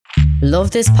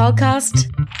Love this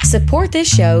podcast? Support this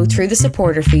show through the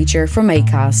supporter feature from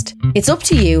Acast. It's up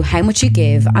to you how much you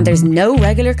give and there's no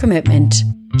regular commitment.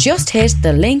 Just hit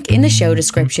the link in the show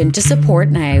description to support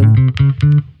now.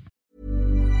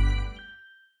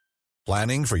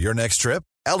 Planning for your next trip?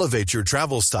 Elevate your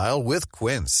travel style with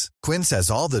Quince. Quince has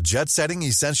all the jet-setting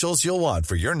essentials you'll want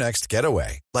for your next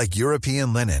getaway, like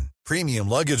European linen, premium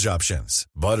luggage options,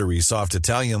 buttery soft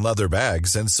Italian leather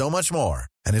bags, and so much more.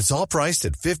 And it's all priced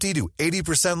at 50 to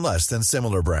 80% less than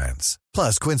similar brands.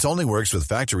 Plus, Quince only works with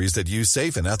factories that use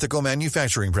safe and ethical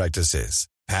manufacturing practices.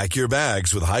 Pack your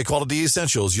bags with high-quality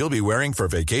essentials you'll be wearing for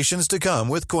vacations to come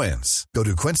with Quince. Go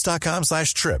to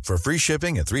quince.com/trip for free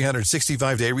shipping and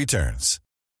 365-day returns.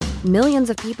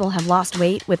 Millions of people have lost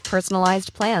weight with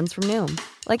personalized plans from Noom.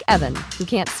 Like Evan, who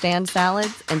can't stand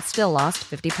salads and still lost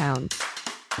 50 pounds.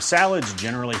 Salads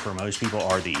generally for most people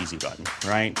are the easy button,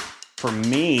 right? For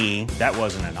me, that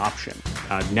wasn't an option.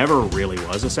 I never really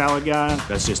was a salad guy.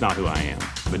 That's just not who I am.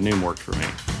 But Noom worked for me.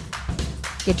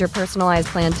 Get your personalized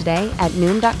plan today at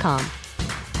Noom.com.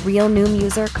 Real Noom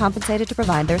user compensated to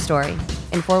provide their story.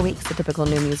 In 4 weeks, the typical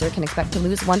Noom user can expect to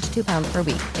lose 1 to 2 pounds per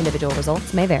week. Individual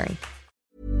results may vary.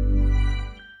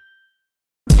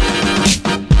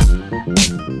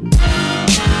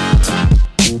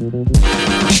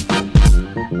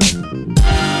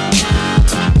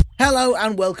 Hello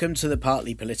and welcome to the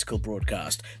Partly Political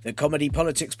Broadcast, the comedy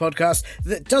politics podcast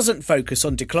that doesn't focus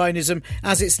on declinism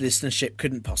as its listenership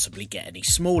couldn't possibly get any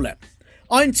smaller.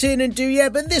 I'm Tiernan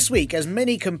Douieb, and this week, as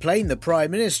many complain the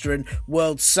Prime Minister and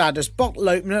world's saddest bottle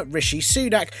opener, Rishi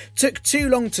Sunak, took too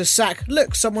long to sack,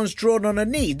 look, someone's drawn on a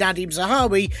knee, Nadhim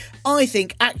Zahawi, I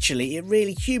think actually it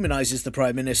really humanises the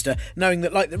Prime Minister, knowing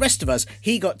that like the rest of us,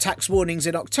 he got tax warnings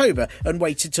in October and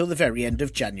waited till the very end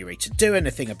of January to do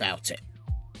anything about it.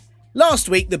 Last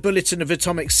week, the Bulletin of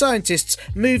Atomic Scientists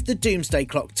moved the doomsday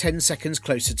clock 10 seconds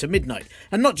closer to midnight,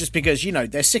 and not just because,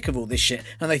 they're sick of all this shit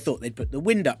and they thought they'd put the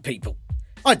wind up people.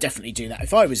 I'd definitely do that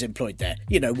if I was employed there.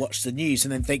 Watch the news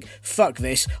and then think, fuck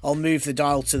this, I'll move the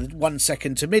dial to 1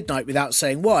 second to midnight without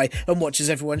saying why, and watch as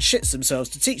everyone shits themselves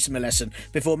to teach them a lesson,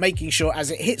 before making sure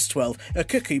as it hits 12, a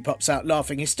cuckoo pops out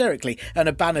laughing hysterically, and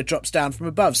a banner drops down from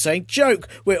above saying, joke,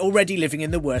 we're already living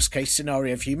in the worst case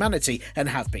scenario of humanity, and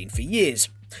have been for years.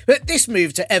 But this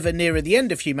move to ever nearer the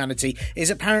end of humanity is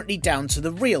apparently down to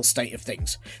the real state of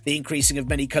things. The increasing of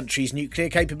many countries' nuclear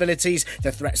capabilities,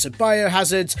 the threats of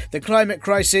biohazards, the climate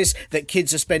crisis, that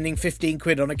kids are spending 15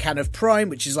 quid on a can of Prime,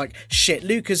 which is like shit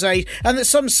Lucozade, and that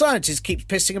some scientist keeps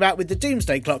pissing about with the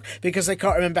doomsday clock because they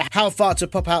can't remember how far to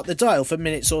pop out the dial for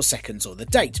minutes or seconds or the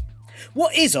date.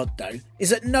 What is odd, though, is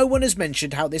that no one has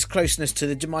mentioned how this closeness to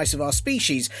the demise of our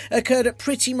species occurred at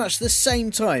pretty much the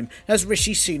same time as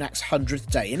Rishi Sunak's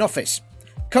 100th day in office.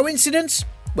 Coincidence?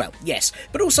 Well, yes,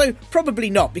 but also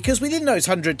probably not, because within those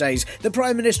 100 days, the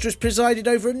Prime Minister has presided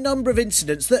over a number of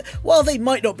incidents that, while they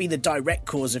might not be the direct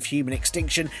cause of human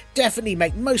extinction, definitely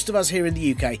make most of us here in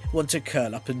the UK want to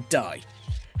curl up and die.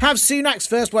 Have Sunak's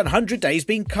first 100 days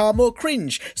been calm or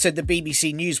cringe, said the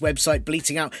BBC News website,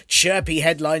 bleating out chirpy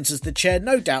headlines as the chair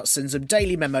no doubt sends them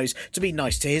daily memos to be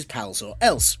nice to his pals or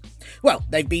else. Well,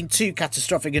 they've been too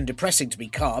catastrophic and depressing to be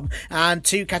calm, and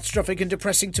too catastrophic and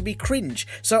depressing to be cringe,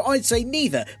 so I'd say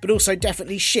neither, but also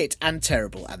definitely shit and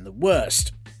terrible and the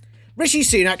worst. Rishi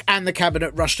Sunak and the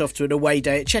Cabinet rushed off to an away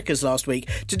day at Chequers last week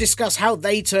to discuss how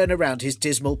they turn around his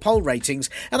dismal poll ratings,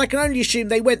 and I can only assume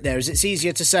they went there, as it's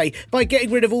easier to say, by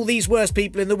getting rid of all these worst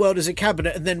people in the world as a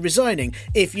Cabinet and then resigning,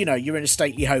 if, you're in a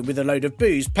stately home with a load of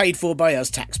booze paid for by us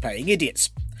tax-paying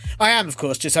idiots. I am, of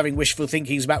course, just having wishful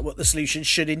thinkings about what the solution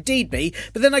should indeed be,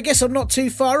 but then I guess I'm not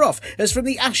too far off, as from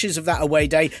the ashes of that away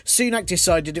day, Sunak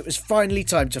decided it was finally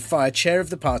time to fire chair of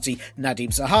the party, Nadhim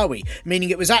Zahawi, meaning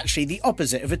it was actually the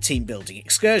opposite of a team-building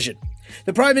excursion.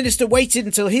 The Prime Minister waited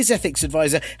until his ethics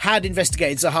advisor had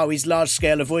investigated Zahawi's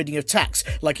large-scale avoiding of tax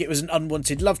like it was an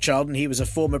unwanted love child and he was a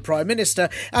former Prime Minister,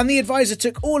 and the advisor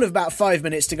took all of about 5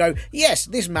 minutes to go, yes,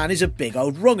 this man is a big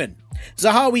old wrong'un.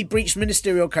 Zahawi breached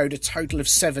ministerial code a total of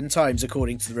 7 times,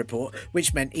 according to the report,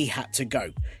 which meant he had to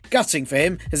go. Gutting for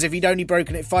him, as if he'd only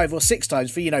broken it 5 or 6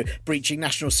 times for, breaching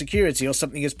national security or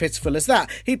something as pitiful as that,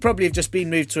 he'd probably have just been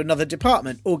moved to another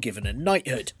department or given a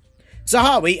knighthood.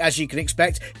 Zahawi, as you can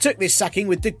expect, took this sacking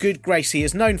with the good grace he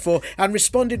is known for and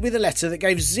responded with a letter that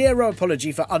gave zero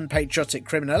apology for unpatriotic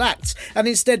criminal acts and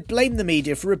instead blamed the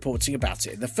media for reporting about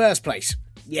it in the first place.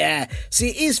 Yeah, see,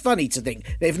 it is funny to think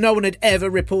that if no one had ever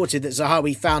reported that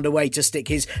Zahawi found a way to stick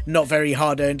his not very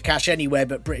hard-earned cash anywhere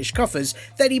but British coffers,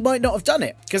 then he might not have done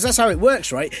it. Because that's how it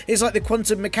works, right? It's like the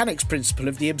quantum mechanics principle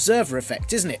of the observer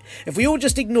effect, isn't it? If we all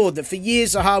just ignored that for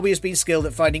years Zahawi has been skilled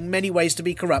at finding many ways to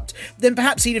be corrupt, then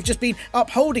perhaps he'd have just been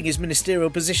upholding his ministerial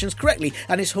positions correctly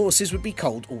and his horses would be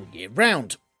cold all year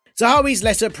round. Zahawi's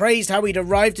letter praised how he'd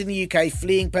arrived in the UK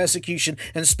fleeing persecution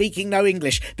and speaking no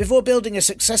English before building a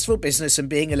successful business and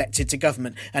being elected to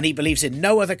government, and he believes in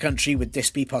no other country would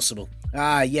this be possible.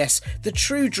 Ah, yes, the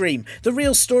true dream, the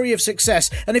real story of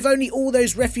success, and if only all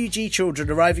those refugee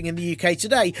children arriving in the UK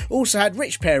today also had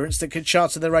rich parents that could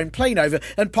charter their own plane over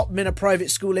and pop them in a private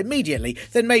school immediately,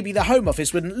 then maybe the Home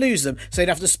Office wouldn't lose them, so they'd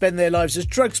have to spend their lives as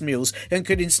drugs mules and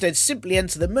could instead simply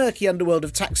enter the murky underworld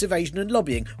of tax evasion and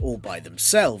lobbying all by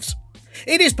themselves.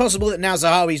 It is possible that now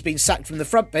Zahawi's been sacked from the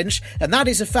front bench, and that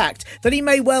is a fact, that he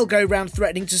may well go round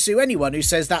threatening to sue anyone who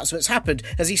says that's what's happened,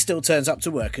 as he still turns up to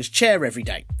work as chair every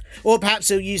day. Or perhaps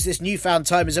he'll use this newfound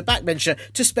time as a backbencher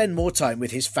to spend more time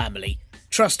with his family.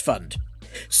 Trust fund.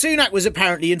 Sunak was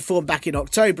apparently informed back in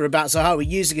October about Zahawi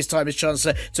using his time as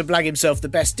Chancellor to blag himself the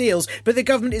best deals, but the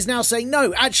government is now saying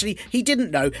no, actually he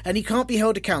didn't know and he can't be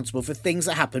held accountable for things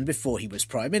that happened before he was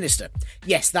Prime Minister.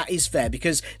 Yes, that is fair,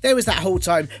 because there was that whole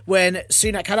time when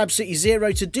Sunak had absolutely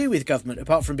zero to do with government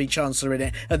apart from being Chancellor in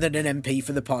it and then an MP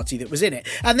for the party that was in it.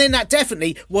 And then that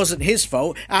definitely wasn't his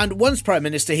fault, and once Prime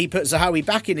Minister he put Zahawi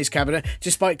back in his cabinet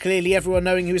despite clearly everyone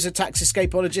knowing he was a tax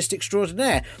escapologist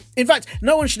extraordinaire. In fact,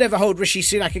 no one should ever hold Rishi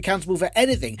Sunak accountable for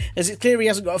anything, as it's clear he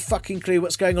hasn't got a fucking clue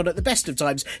what's going on at the best of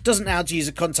times, doesn't know how to use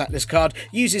a contactless card,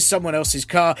 uses someone else's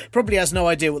car, probably has no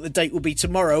idea what the date will be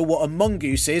tomorrow, what a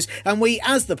mongoose is, and we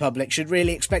as the public should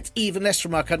really expect even less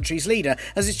from our country's leader,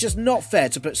 as it's just not fair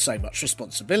to put so much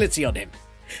responsibility on him.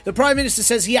 The Prime Minister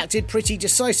says he acted pretty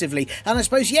decisively, and I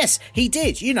suppose, yes, he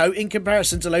did. You know, in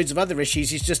comparison to loads of other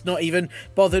issues he's just not even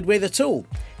bothered with at all.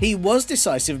 He was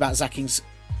decisive about sacking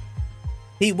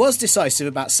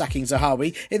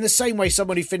Zahawi in the same way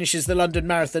someone who finishes the London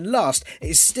Marathon last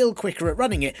is still quicker at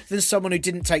running it than someone who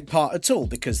didn't take part at all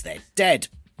because they're dead.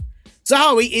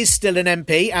 Zahawi is still an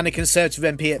MP, and a Conservative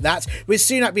MP at that, with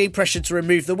Sunak being pressured to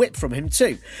remove the whip from him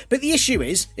too. But the issue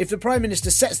is, if the Prime Minister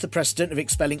sets the precedent of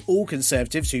expelling all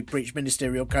Conservatives who breach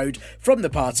ministerial code from the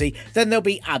party, then there'll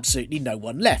be absolutely no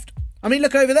one left. I mean,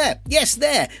 look over there. Yes,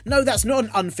 there. No, that's not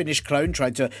an unfinished clone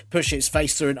trying to push its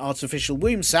face through an artificial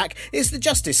womb sac. It's the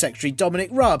Justice Secretary, Dominic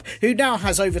Raab, who now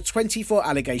has over 24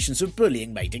 allegations of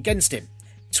bullying made against him.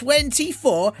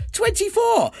 24?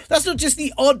 24! That's not just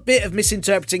the odd bit of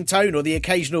misinterpreting tone or the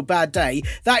occasional bad day.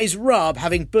 That is Raab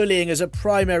having bullying as a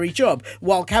primary job,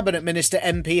 while Cabinet Minister,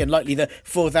 MP, and likely the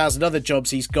 4,000 other jobs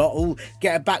he's got all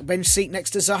get a backbench seat next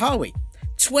to Zahawi.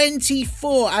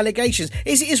 24 allegations.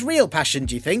 Is it his real passion,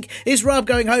 do you think? Is Raab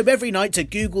going home every night to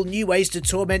Google new ways to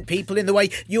torment people in the way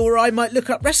you or I might look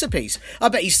up recipes? I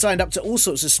bet he's signed up to all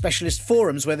sorts of specialist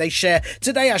forums where they share,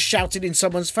 "Today I shouted in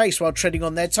someone's face while treading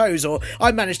on their toes," or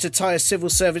 "I managed to tie a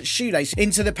civil servant's shoelace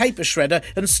into the paper shredder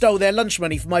and stole their lunch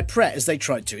money for my pret as they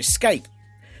tried to escape."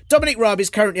 Dominic Raab is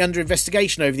currently under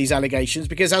investigation over these allegations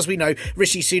because, as we know,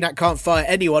 Rishi Sunak can't fire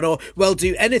anyone or, well,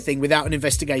 do anything without an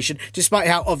investigation, despite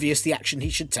how obvious the action he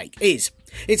should take is.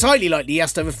 It's highly likely he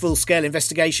has to have a full-scale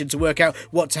investigation to work out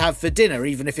what to have for dinner,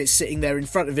 even if it's sitting there in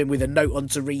front of him with a note on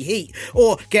to reheat,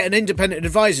 or get an independent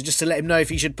advisor just to let him know if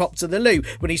he should pop to the loo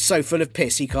when he's so full of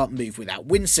piss he can't move without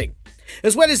wincing.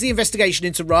 As well as the investigation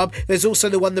into Raab, there's also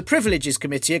the one the Privileges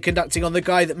Committee are conducting on the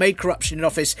guy that made corruption in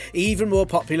office even more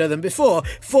popular than before,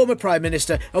 former Prime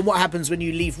Minister, and what happens when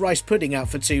you leave rice pudding out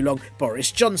for too long,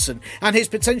 Boris Johnson, and his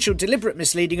potential deliberate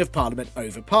misleading of Parliament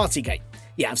over Partygate.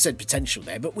 Yeah, I've said potential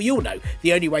there, but we all know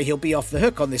the only way he'll be off the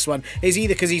hook on this one is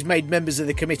either because he's made members of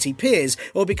the committee peers,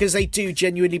 or because they do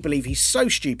genuinely believe he's so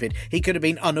stupid he could have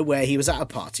been unaware he was at a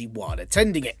party while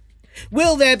attending it.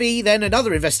 Will there be then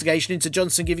another investigation into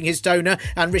Johnson giving his donor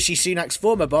and Rishi Sunak's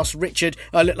former boss, Richard,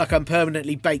 I look like I'm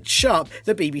permanently baked Sharp,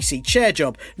 the BBC chair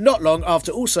job, not long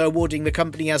after also awarding the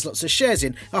company he has lots of shares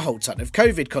in a whole ton of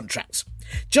COVID contracts?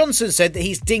 Johnson said that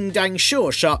he's ding-dang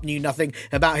sure Sharp knew nothing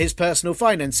about his personal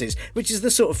finances, which is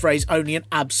the sort of phrase only an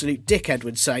absolute dickhead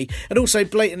would say, and also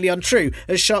blatantly untrue,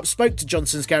 as Sharp spoke to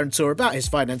Johnson's guarantor about his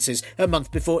finances a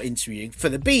month before interviewing for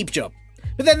the Beeb job.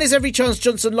 But then there's every chance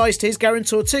Johnson lies to his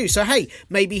guarantor too, so hey,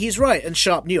 maybe he's right and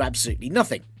Sharp knew absolutely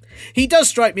nothing. He does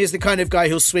strike me as the kind of guy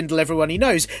who'll swindle everyone he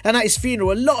knows, and at his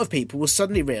funeral a lot of people will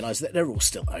suddenly realise that they're all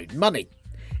still owed money.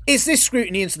 It's this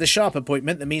scrutiny into the Sharp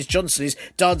appointment that means Johnson is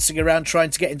dancing around trying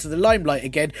to get into the limelight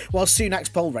again while Sunak's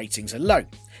poll ratings are low.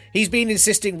 He's been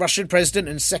insisting Russian President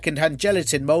and second-hand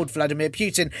gelatin mould Vladimir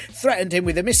Putin threatened him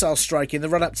with a missile strike in the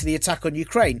run-up to the attack on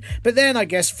Ukraine, but then I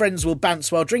guess friends will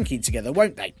bounce while drinking together,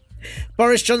 won't they?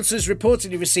 Boris Johnson's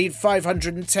reportedly received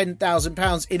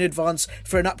 £510,000 in advance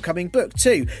for an upcoming book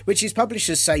too, which his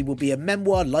publishers say will be a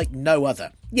memoir like no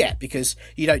other. Yeah, because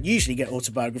you don't usually get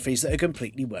autobiographies that are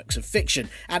completely works of fiction,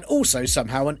 and also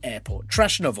somehow an airport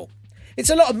trash novel.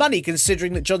 It's a lot of money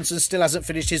considering that Johnson still hasn't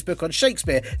finished his book on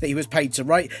Shakespeare that he was paid to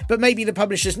write, but maybe the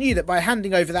publishers knew that by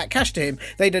handing over that cash to him,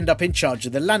 they'd end up in charge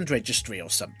of the land registry or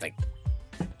something.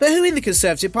 But who in the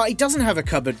Conservative Party doesn't have a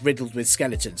cupboard riddled with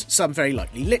skeletons, some very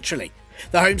likely literally?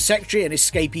 The Home Secretary and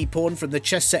escapee pawn from the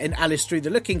chess set in Alice Through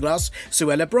the Looking Glass,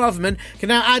 Suella Braverman, can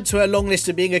now add to her long list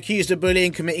of being accused of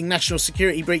bullying, committing national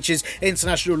security breaches,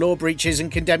 international law breaches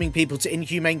and condemning people to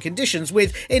inhumane conditions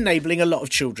with enabling a lot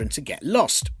of children to get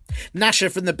lost. Nasha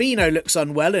from the Beano looks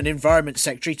unwell and Environment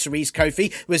Secretary Therese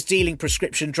Coffey was dealing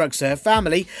prescription drugs to her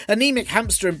family. Anemic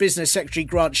hamster and Business Secretary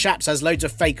Grant Shapps has loads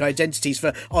of fake identities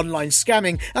for online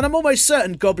scamming, and I'm almost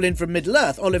certain Goblin from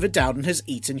Middle-earth Oliver Dowden has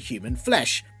eaten human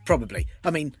flesh. Probably.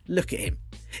 I mean, look at him.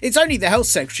 It's only the Health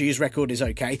Secretary whose record is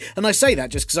okay, and I say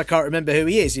that just because I can't remember who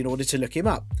he is in order to look him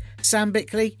up. Sam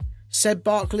Bickley? Seb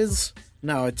Barclays?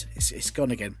 No, it's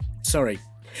gone again. Sorry.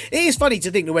 It is funny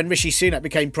to think that when Rishi Sunak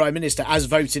became Prime Minister, as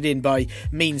voted in by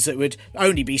means that would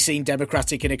only be seen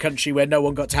democratic in a country where no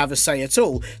one got to have a say at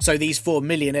all, so these 4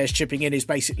 millionaires chipping in is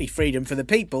basically freedom for the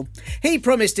people, he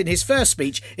promised in his first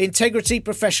speech integrity,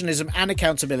 professionalism and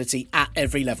accountability at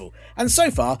every level. And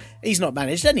so far, he's not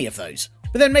managed any of those.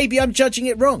 But then maybe I'm judging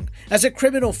it wrong. As a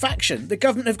criminal faction, the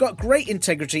government have got great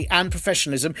integrity and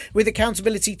professionalism with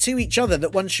accountability to each other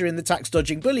that once you're in the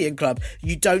tax-dodging bullying club,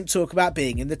 you don't talk about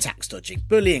being in the tax-dodging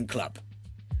bullying club.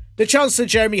 The Chancellor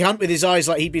Jeremy Hunt, with his eyes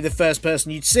like he'd be the first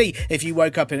person you'd see if you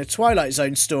woke up in a Twilight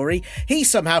Zone story, he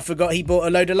somehow forgot he bought a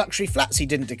load of luxury flats he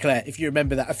didn't declare, if you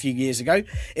remember that a few years ago.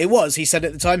 It was, he said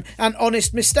at the time, an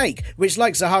honest mistake, which,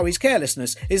 like Zahawi's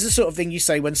carelessness, is the sort of thing you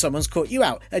say when someone's caught you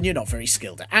out and you're not very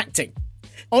skilled at acting.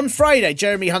 On Friday,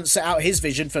 Jeremy Hunt set out his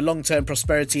vision for long-term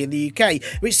prosperity in the UK,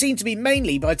 which seemed to be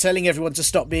mainly by telling everyone to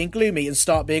stop being gloomy and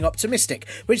start being optimistic,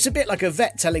 which is a bit like a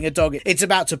vet telling a dog it's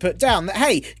about to put down that,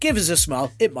 hey, give us a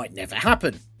smile, it might never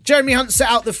happen. Jeremy Hunt set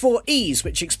out the 4 E's,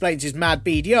 which explains his mad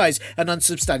beady eyes and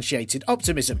unsubstantiated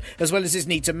optimism, as well as his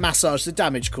need to massage the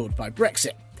damage caused by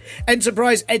Brexit.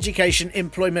 Enterprise, education,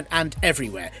 employment and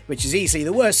everywhere, which is easily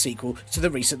the worst sequel to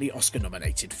the recently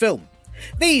Oscar-nominated film.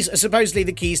 These are supposedly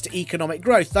the keys to economic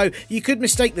growth, though you could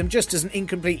mistake them just as an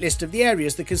incomplete list of the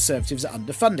areas the Conservatives are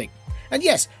underfunding. And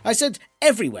yes, I said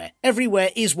everywhere.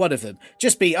 Everywhere is one of them.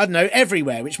 Just be, I don't know,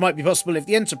 everywhere, which might be possible if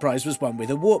the Enterprise was one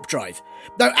with a warp drive.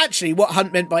 Though actually what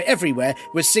Hunt meant by everywhere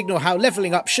was signal how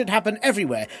levelling up should happen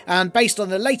everywhere, and based on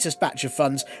the latest batch of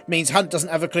funds, means Hunt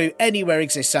doesn't have a clue anywhere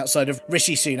exists outside of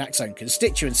Rishi Sunak's own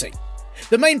constituency.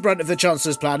 The main brunt of the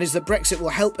Chancellor's plan is that Brexit will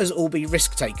help us all be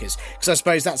risk takers, because I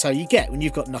suppose that's how you get when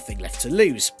you've got nothing left to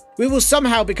lose. We will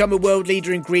somehow become a world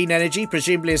leader in green energy,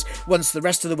 presumably as once the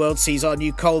rest of the world sees our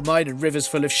new coal mine and rivers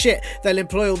full of shit, they'll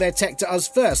employ all their tech to us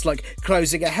first, like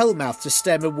closing a hellmouth to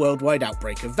stem a worldwide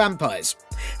outbreak of vampires.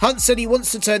 Hunt said he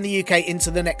wants to turn the UK into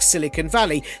the next Silicon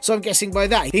Valley, so I'm guessing by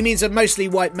that he means a mostly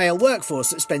white male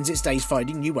workforce that spends its days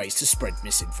finding new ways to spread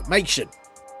misinformation.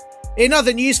 In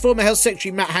other news, former Health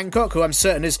Secretary Matt Hancock, who I'm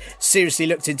certain has seriously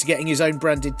looked into getting his own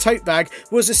branded tote bag,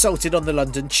 was assaulted on the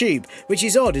London Tube, which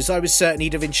is odd as I was certain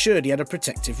he'd have ensured he had a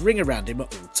protective ring around him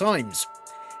at all times.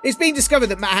 It's been discovered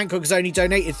that Matt Hancock has only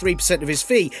donated 3% of his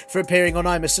fee for appearing on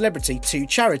I'm a Celebrity to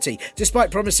charity, despite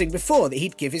promising before that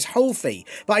he'd give his whole fee.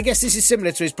 But I guess this is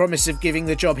similar to his promise of giving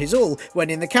the job his all when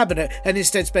in the cabinet and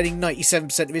instead spending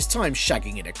 97% of his time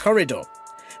shagging in a corridor.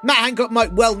 Matt Hancock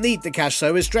might well need the cash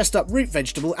though, as dressed-up root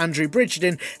vegetable Andrew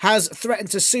Bridgen has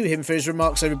threatened to sue him for his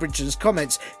remarks over Bridgen's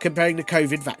comments comparing the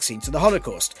COVID vaccine to the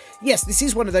Holocaust. Yes, this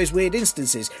is one of those weird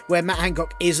instances where Matt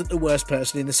Hancock isn't the worst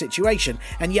person in the situation,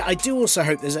 and yet I do also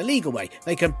hope there's a legal way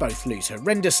they can both lose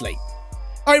horrendously.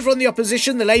 Over on the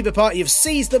opposition, the Labour Party have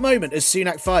seized the moment as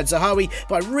Sunak fired Zahawi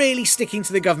by really sticking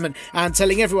to the government and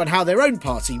telling everyone how their own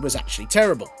party was actually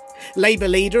terrible. Labour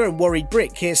leader and worried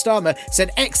Brit Keir Starmer said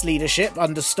ex-leadership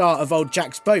under star of old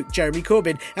Jack's boat Jeremy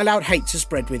Corbyn allowed hate to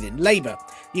spread within Labour.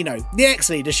 You know, the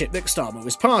ex-leadership that Starmer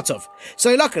was part of.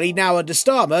 So luckily now under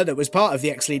Starmer, that was part of the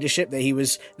ex-leadership that he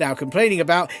was now complaining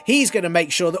about, he's going to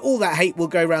make sure that all that hate will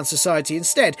go around society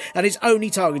instead and is only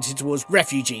targeted towards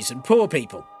refugees and poor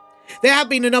people. There have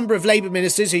been a number of Labour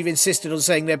ministers who've insisted on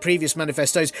saying their previous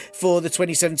manifestos for the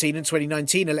 2017 and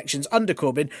 2019 elections under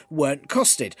Corbyn weren't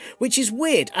costed, which is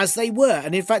weird, as they were,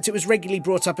 and in fact it was regularly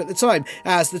brought up at the time,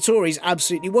 as the Tories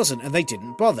absolutely wasn't, and they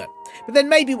didn't bother. But then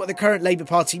maybe what the current Labour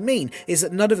Party mean is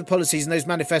that none of the policies in those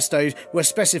manifestos were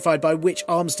specified by which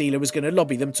arms dealer was going to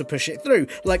lobby them to push it through,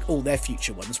 like all their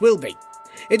future ones will be.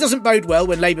 It doesn't bode well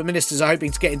when Labour ministers are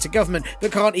hoping to get into government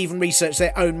but can't even research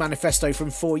their own manifesto from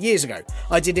 4 years ago.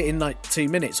 I did it in like 2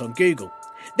 minutes on Google.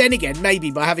 Then again, maybe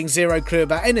by having zero clue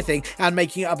about anything and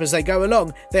making it up as they go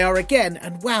along, they are again,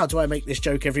 and wow do I make this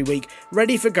joke every week,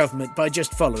 ready for government by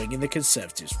just following in the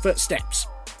Conservatives' footsteps.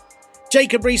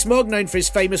 Jacob Rees-Mogg, known for his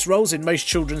famous roles in most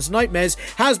children's nightmares,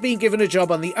 has been given a job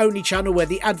on the only channel where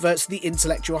the adverts the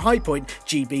intellectual high point,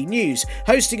 GB News,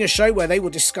 hosting a show where they will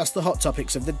discuss the hot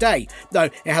topics of the day, though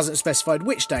it hasn't specified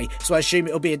which day, so I assume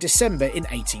it'll be a December in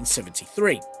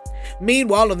 1873.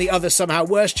 Meanwhile, on the other somehow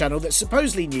worse channel that's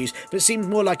supposedly news but seems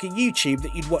more like a YouTube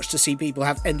that you'd watch to see people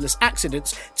have endless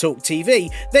accidents, Talk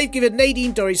TV, they've given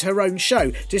Nadine Dorries her own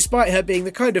show, despite her being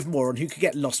the kind of moron who could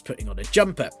get lost putting on a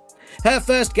jumper. Her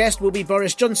first guest will be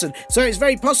Boris Johnson, so it's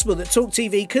very possible that Talk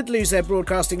TV could lose their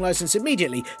broadcasting licence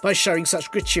immediately by showing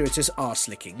such gratuitous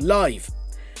arse-licking live.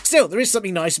 Still, there is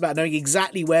something nice about knowing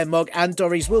exactly where Mogg and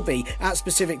Dorries will be at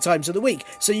specific times of the week,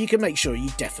 so you can make sure you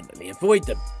definitely avoid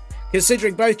them.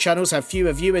 Considering both channels have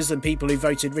fewer viewers than people who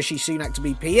voted Rishi Sunak to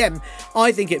be PM,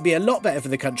 I think it'd be a lot better for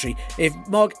the country if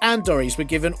Mogg and Dorries were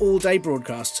given all-day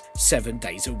broadcasts 7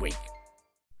 days a week.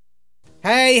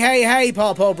 Hey,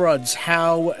 Parpol Brods,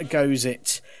 how goes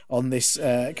it on this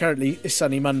currently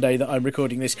sunny Monday that I'm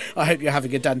recording this? I hope you're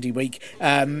having a dandy week.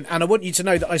 And I want you to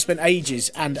know that I spent ages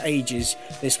and ages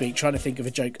this week trying to think of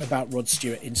a joke about Rod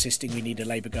Stewart insisting we need a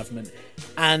Labour government.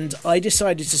 And I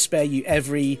decided to spare you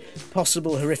every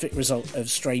possible horrific result of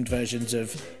strained versions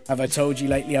of Have I Told You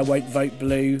Lately I Won't Vote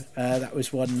Blue? That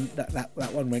was one, that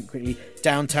one went quickly.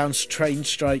 Downtown train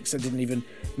strikes, that didn't even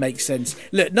make sense.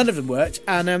 Look, none of them worked.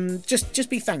 And just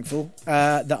be thankful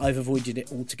that I've avoided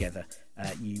it altogether.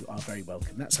 You are very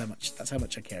welcome. That's how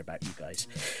much I care about you guys.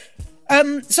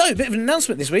 So, a bit of an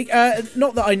announcement this week.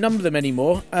 Not that I number them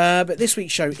anymore, but this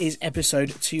week's show is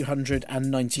episode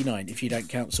 299, if you don't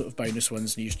count sort of bonus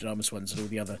ones, Nostradamus ones, and all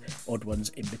the other odd ones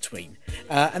in between.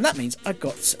 And that means I've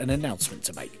got an announcement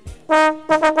to make.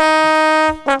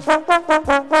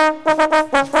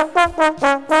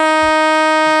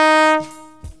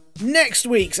 Next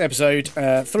week's episode,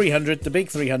 300, the big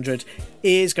 300,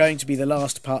 is going to be the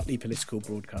last Partly Political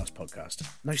Broadcast podcast.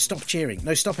 No, stop cheering.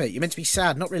 No, stop it. You're meant to be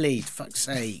sad, not relieved. Fuck's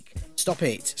sake. Stop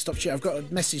it. Stop cheering. I've got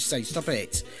a message to say. Stop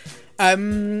it.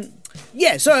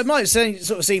 Yeah, so it might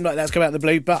sort of seem like that's come out of the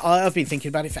blue, but I've been thinking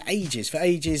about it for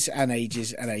ages and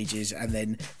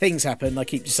then things happen. I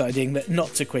keep deciding that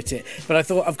not to quit it, but I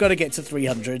thought I've got to get to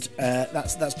 300.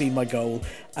 That's been my goal,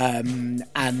 and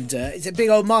it's a big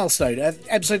old milestone.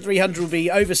 Episode 300 will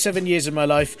be over 7 years of my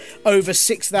life, over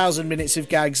 6,000 minutes of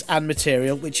gags and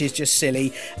material, which is just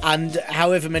silly, and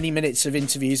however many minutes of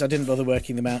interviews. I didn't bother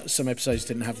working them out. Some episodes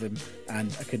didn't have them,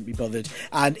 and I couldn't be bothered,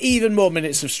 and even more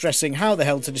minutes of stressing how the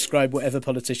hell to describe whatever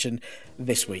politician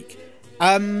this week.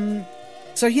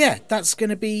 So yeah, that's going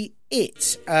to be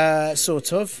it,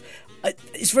 sort of.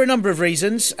 It's for a number of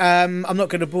reasons. I'm not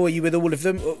going to bore you with all of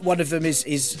them. One of them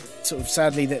is sort of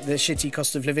sadly that the shitty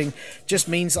cost of living just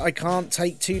means that I can't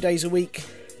take 2 days a week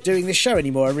doing this show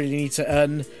anymore. I really need to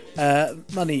earn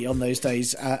money on those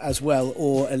days as well,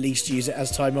 or at least use it as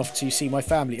time off to see my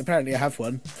family. Apparently I have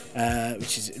one,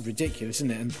 which is ridiculous, isn't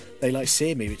it? And they like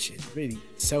seeing me, which is really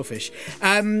selfish.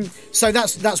 So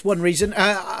that's one reason,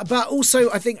 but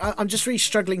also I think I'm just really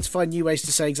struggling to find new ways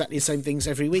to say exactly the same things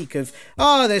every week of,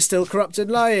 they're still corrupt and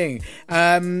lying.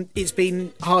 It's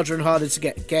been harder and harder to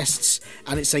get guests,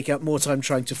 and it's taken up more time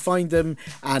trying to find them,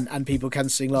 and people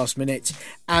cancelling last minute,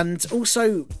 and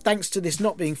also thanks to this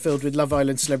not being filled with Love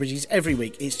Island celebrities every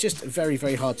week, it's just very,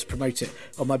 very hard to promote it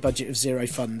on my budget of zero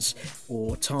funds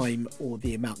or time, or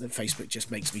the amount that Facebook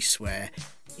just makes me swear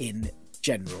in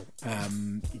general.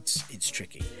 It's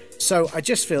tricky. So I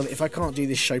just feel that if I can't do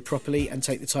this show properly and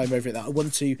take the time over it that I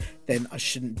want to, then I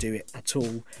shouldn't do it at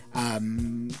all.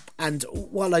 And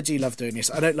while I do love doing this,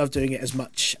 I don't love doing it as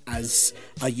much as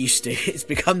I used to. It's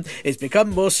become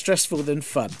more stressful than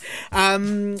fun.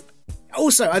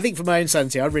 Also, I think for my own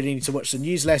sanity, I really need to watch the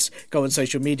news less, go on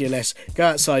social media less, go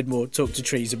outside more, talk to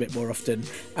trees a bit more often.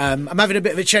 I'm having a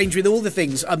bit of a change with all the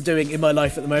things I'm doing in my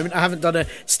life at the moment. I haven't done a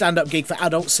stand-up gig for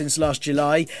adults since last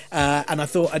July, and I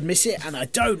thought I'd miss it, and I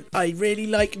don't. I really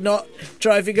like not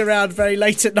driving around very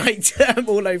late at night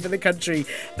all over the country,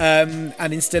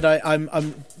 and instead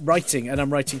I'm writing, and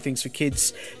I'm writing things for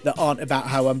kids that aren't about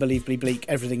how unbelievably bleak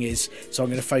everything is, so I'm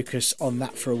going to focus on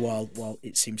that for a while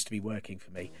it seems to be working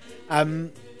for me.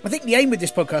 I think the aim with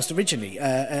this podcast originally,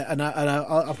 and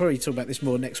I'll probably talk about this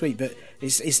more next week, but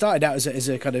it started out as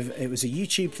a kind of, it was a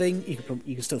YouTube thing.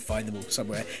 You can still find them all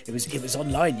somewhere. It was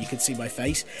online. You could see my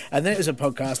face, and then it was a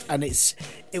podcast, and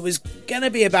it was going to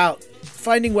be about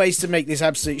finding ways to make this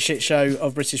absolute shit show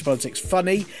of British politics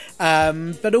funny,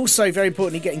 but also very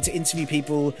importantly getting to interview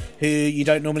people who you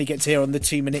don't normally get to hear on the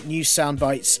 2-minute news sound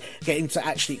bites, getting to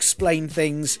actually explain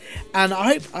things, and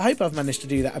I hope I've managed to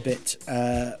do that a bit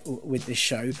with this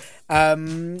show.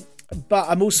 But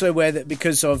I'm also aware that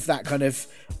because of that kind of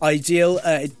ideal,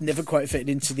 it never quite fitted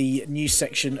into the news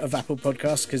section of Apple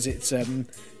Podcasts because it's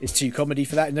too comedy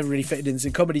for that. It never really fitted into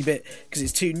the comedy bit because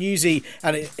it's too newsy,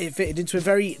 and it fitted into a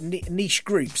very niche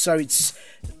group. So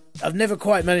I've never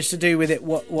quite managed to do with it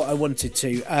what I wanted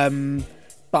to.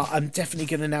 But I'm definitely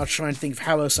going to now try and think of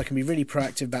how else I can be really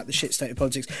proactive about the shit state of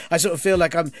politics. I sort of feel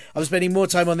like I'm spending more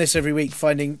time on this every week,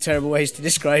 finding terrible ways to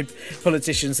describe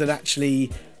politicians than actually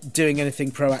doing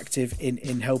anything proactive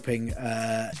in helping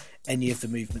any of the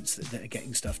movements that are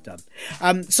getting stuff done.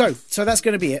 So that's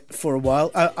going to be it for a while.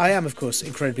 I am, of course,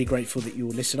 incredibly grateful that you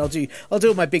all listen. I'll do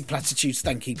all my big platitudes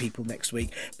thanking people next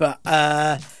week, but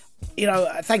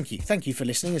thank you for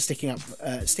listening and sticking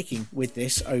with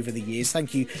this over the years.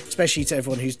 Thank you especially to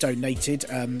everyone who's donated,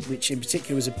 which in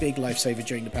particular was a big lifesaver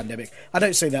during the pandemic. I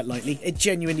don't say that lightly. It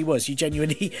genuinely was. You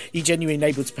genuinely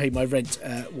able to pay my rent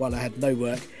while I had no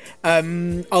work.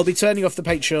 I'll be turning off the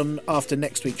Patreon after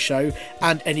next week's show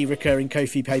and any recurring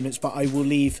Ko-fi payments, but I will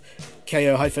leave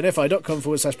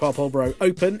ko-fi.com/parpolbro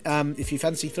open. If you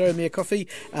fancy throwing me a coffee,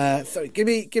 give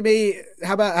me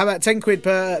how about 10 quid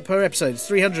per episode? It's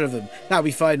 300 of them. That'll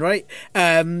be fine, right?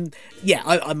 I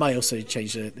might also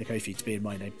change the Ko-fi to be in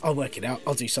my name. I'll work it out.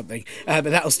 I'll do something, but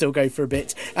that'll still go for a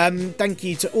bit. Thank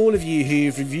you to all of you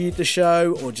who've reviewed the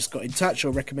show or just got in touch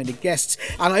or recommended guests.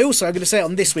 And I'm going to say it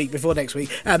on this week before next week,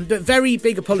 but very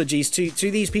big apologies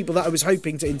to these people that I was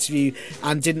hoping to interview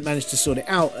and didn't manage to sort it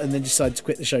out and then decided to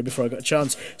quit the show before I got a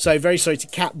chance. So very sorry to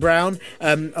Kat Brown.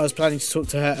 I was planning to talk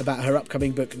to her about her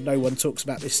upcoming book, No One Talks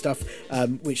About This Stuff,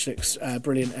 which looks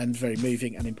brilliant and very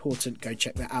moving and important. Go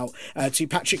check that out. To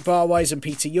Patrick Barwise and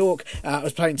Peter York, I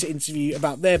was planning to interview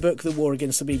about their book, The War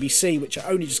Against the BBC, which I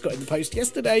only just got in the post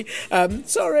yesterday.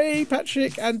 Sorry,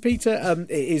 Patrick and Peter.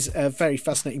 It is a very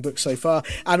fascinating book so far.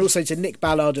 And also to Nick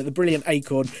Ballard at the brilliant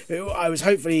Acorn, who I was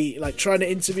hopefully trying to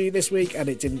interview this week and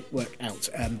it didn't work out.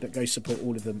 But go support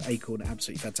all of them. Acorn are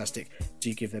absolutely fantastic.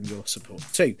 Do give them your support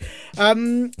too.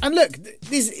 And look,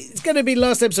 it's going to be the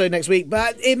last episode next week,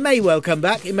 but it may well come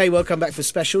back. It may well come back for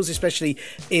specials, especially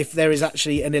if there is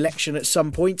actually an election at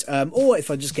some point, or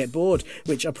if I just get bored,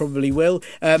 which I probably will.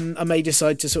 I may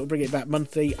decide to sort of bring it back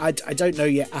monthly. I don't know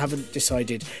yet. I haven't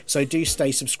decided. So do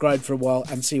stay subscribed for a while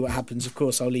and see what happens. Of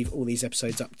course, I'll leave all these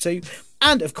episodes up too.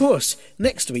 And of course,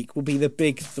 next week will be the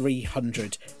big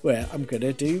 300, where I'm going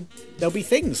to there'll be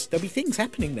things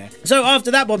happening there. So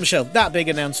after that bombshell, that big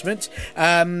announcement,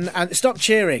 and stop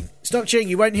cheering,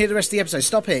 you won't hear the rest of the episode,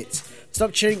 stop it.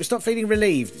 Stop cheering, stop feeling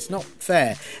relieved, it's not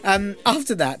fair.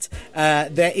 After that,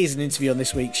 there is an interview on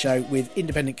this week's show with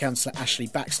independent councillor Ashley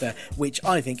Baxter, which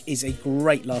I think is a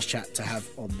great last chat to have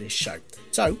on this show.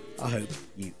 So, I hope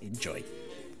you enjoy.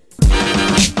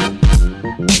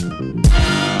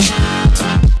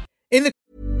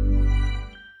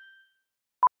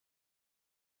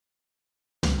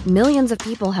 Millions of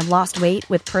people have lost weight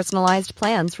with personalized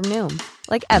plans from Noom.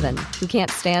 Like Evan, who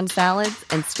can't stand salads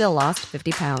and still lost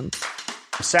 50 pounds.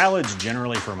 Salads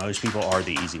generally for most people are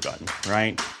the easy button,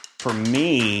 right? For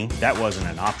me, that wasn't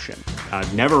an option. I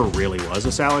never really was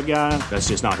a salad guy. That's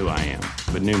just not who I am.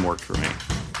 But Noom worked for me.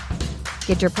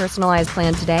 Get your personalized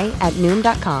plan today at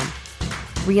Noom.com.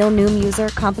 Real Noom user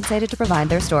compensated to provide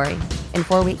their story. In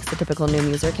 4 weeks, the typical Noom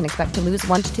user can expect to lose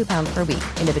 1 to 2 pounds per week.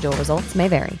 Individual results may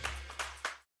vary.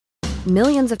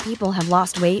 Millions of people have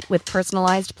lost weight with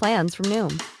personalized plans from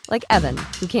Noom. Like Evan,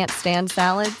 who can't stand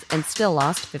salads and still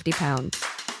lost 50 pounds.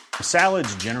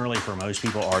 Salads generally for most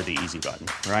people are the easy button,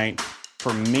 right?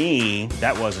 For me,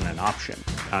 that wasn't an option.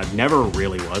 I never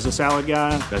really was a salad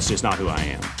guy. That's just not who I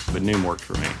am. But Noom worked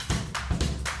for me.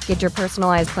 Get your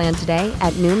personalized plan today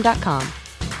at Noom.com.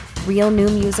 Real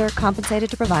Noom user compensated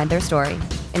to provide their story.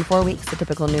 In 4 weeks, the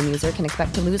typical Noom user can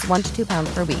expect to lose 1 to 2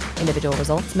 pounds per week. Individual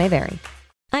results may vary.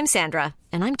 I'm Sandra,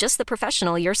 and I'm just the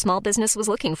professional your small business was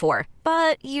looking for.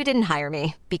 But you didn't hire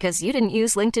me because you didn't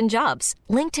use LinkedIn Jobs.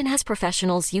 LinkedIn has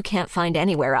professionals you can't find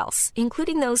anywhere else,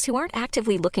 including those who aren't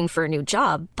actively looking for a new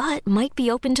job, but might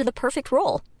be open to the perfect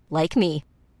role, like me.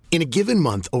 In a given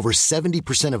month, over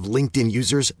 70% of LinkedIn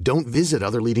users don't visit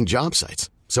other leading job sites.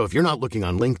 So if you're not looking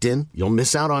on LinkedIn, you'll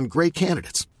miss out on great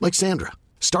candidates like Sandra.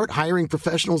 Start hiring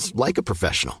professionals like a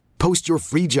professional. Post your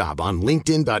free job on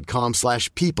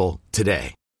linkedin.com/people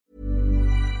today.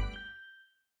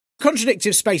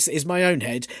 Contradictive space that is my own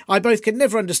head, I both can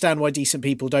never understand why decent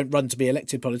people don't run to be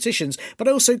elected politicians, but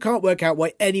I also can't work out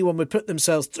why anyone would put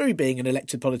themselves through being an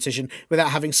elected politician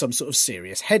without having some sort of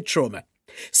serious head trauma.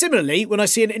 Similarly, when I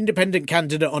see an independent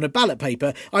candidate on a ballot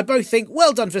paper, I both think,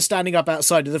 well done for standing up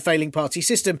outside of the failing party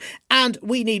system, and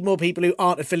we need more people who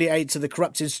aren't affiliated to the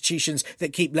corrupt institutions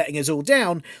that keep letting us all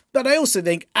down, but I also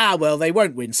think, well, they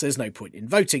won't win, so there's no point in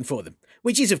voting for them.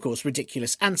 Which is, of course,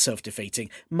 ridiculous and self-defeating,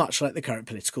 much like the current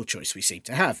political choice we seem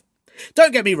to have.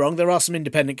 Don't get me wrong, there are some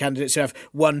independent candidates who have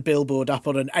one billboard up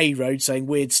on an A road saying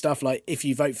weird stuff like if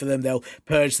you vote for them they'll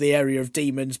purge the area of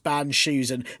demons, ban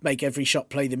shoes and make every shop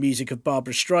play the music of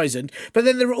Barbra Streisand. But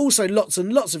then there are also lots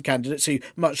and lots of candidates who,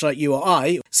 much like you or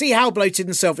I, see how bloated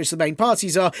and selfish the main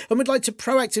parties are and would like to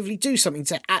proactively do something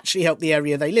to actually help the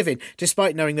area they live in,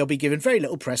 despite knowing they'll be given very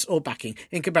little press or backing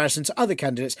in comparison to other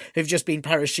candidates who've just been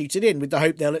parachuted in with the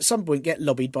hope they'll at some point get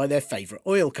lobbied by their favourite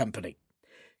oil company.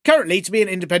 Currently, to be an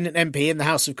independent MP in the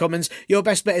House of Commons, your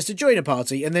best bet is to join a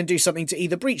party and then do something to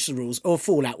either breach the rules or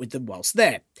fall out with them whilst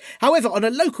there. However, on a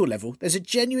local level, there's a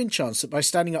genuine chance that by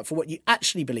standing up for what you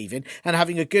actually believe in and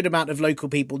having a good amount of local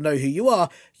people know who you are,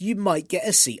 you might get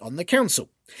a seat on the council.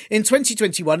 In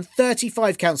 2021,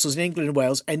 35 councils in England and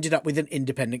Wales ended up with an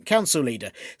independent council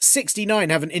leader. 69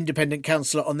 have an independent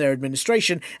councillor on their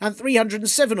administration, and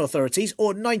 307 authorities,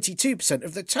 or 92%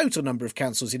 of the total number of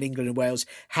councils in England and Wales,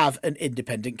 have an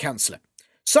independent councillor.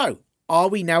 So, are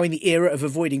we now in the era of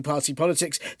avoiding party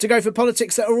politics to go for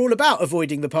politics that are all about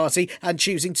avoiding the party and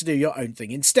choosing to do your own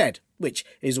thing instead? Which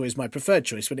is always my preferred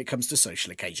choice when it comes to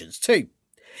social occasions too.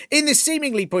 In this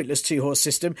seemingly pointless two-horse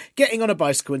system, getting on a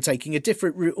bicycle and taking a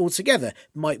different route altogether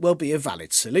might well be a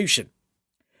valid solution.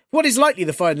 What is likely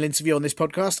the final interview on this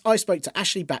podcast, I spoke to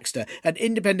Ashley Baxter, an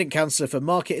independent councillor for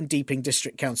Market and Deeping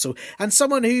District Council, and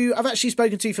someone who I've actually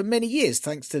spoken to for many years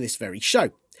thanks to this very show.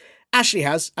 Ashley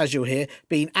has, as you'll hear,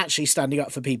 been actually standing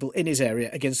up for people in his area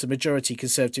against a majority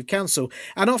Conservative council,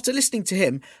 and after listening to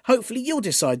him, hopefully you'll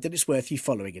decide that it's worth you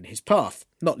following in his path.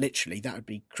 Not literally, that would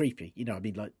be creepy,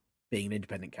 like being an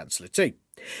independent councillor too.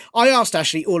 I asked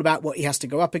Ashley all about what he has to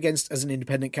go up against as an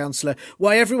independent councillor,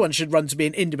 why everyone should run to be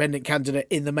an independent candidate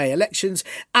in the May elections,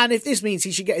 and if this means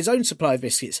he should get his own supply of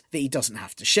biscuits that he doesn't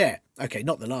have to share. Okay,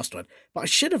 not the last one, but I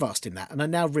should have asked him that, and I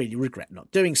now really regret not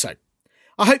doing so.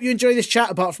 I hope you enjoy this chat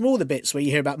apart from all the bits where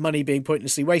you hear about money being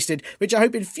pointlessly wasted, which I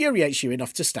hope infuriates you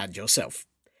enough to stand yourself.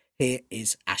 Here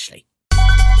is Ashley.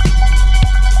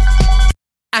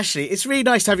 Ashley, it's really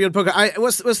nice to have you on the podcast.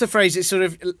 What's the phrase? It's sort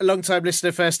of a long-time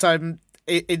listener, first-time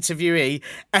interviewee.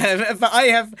 But I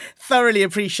have thoroughly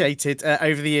appreciated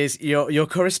over the years your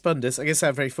correspondence. I guess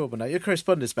I'm very formal now. Your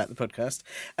correspondence about the podcast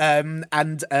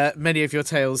and many of your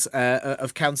tales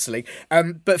of counselling.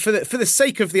 But for the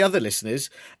sake of the other listeners,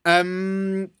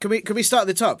 can we start at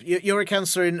the top? You're a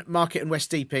counsellor in Market and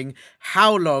West Deeping.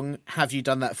 How long have you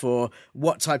done that for?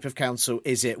 What type of council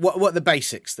is it? What are the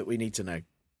basics that we need to know?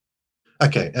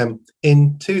 Okay.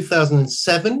 In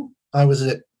 2007, I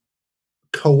was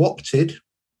co-opted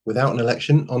without an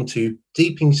election onto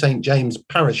Deeping St James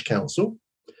Parish Council.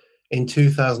 In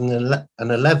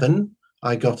 2011,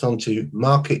 I got onto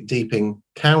Market Deeping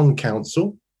Town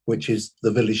Council, which is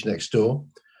the village next door.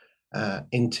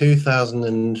 In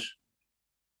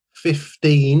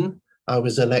 2015, I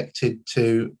was elected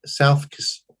to South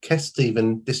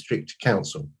Kesteven District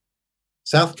Council.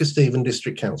 South Kesteven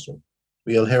District Council.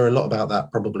 We'll hear a lot about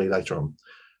that probably later on.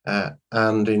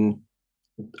 And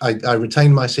I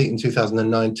retained my seat in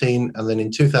 2019, and then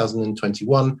in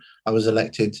 2021, I was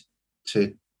elected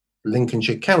to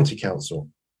Lincolnshire County Council.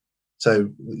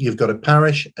 So you've got a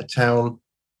parish, a town,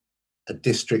 a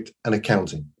district, and a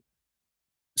county.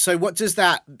 So what does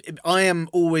that... I am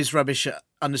always rubbish at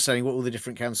understanding what all the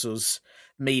different councils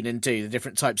mean and do, the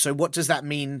different types. So what does that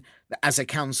mean that as a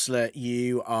councillor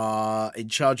you are in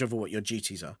charge of, or what your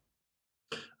duties are?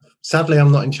 Sadly,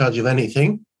 I'm not in charge of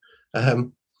anything.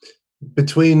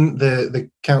 Between the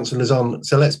councillors on,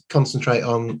 so let's concentrate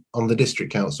on the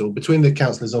district council. Between the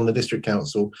councillors on the district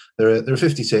council, there are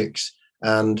 56,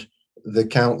 and the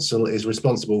council is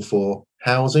responsible for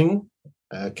housing,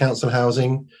 council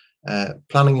housing,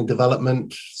 planning and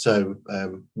development. So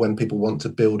when people want to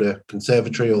build a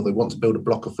conservatory or they want to build a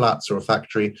block of flats or a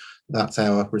factory, that's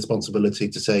our responsibility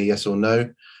to say yes or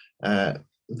no.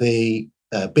 The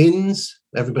bins,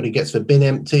 everybody gets their bin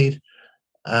emptied.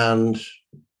 And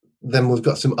then we've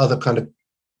got some other kind of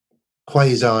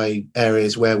quasi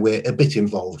areas where we're a bit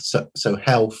involved. So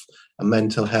health and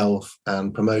mental health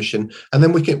and promotion. And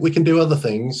then we can do other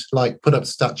things like put up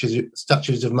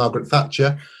statues of Margaret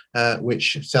Thatcher,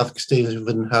 which South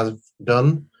Kesteven have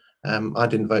done. I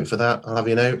didn't vote for that, I'll have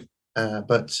you know.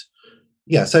 But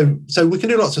yeah, so we can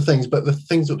do lots of things, but the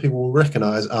things that people will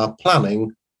recognise are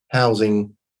planning,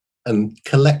 housing, and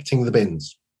collecting the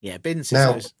bins. Yeah, bins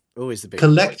now, is always the big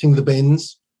collecting the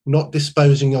bins, not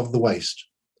disposing of the waste.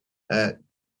 If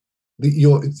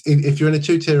you're in a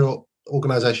two-tier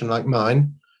organisation like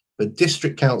mine, the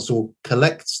district council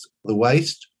collects the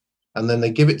waste and then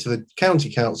they give it to the county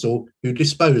council who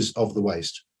dispose of the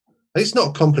waste. It's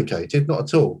not complicated, not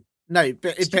at all. No,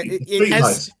 but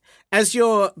as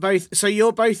you're both, so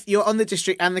you're on the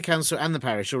district and the council and the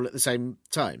parish all at the same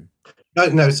time.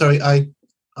 No, sorry, I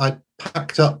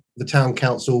packed up the town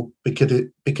council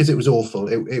because it was awful.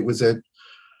 It was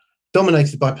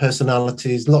dominated by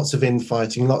personalities, lots of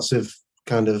infighting, lots of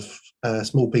kind of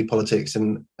small p politics,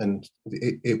 and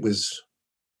it was.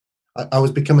 I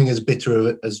was becoming as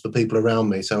bitter as the people around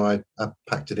me, so I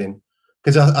packed it in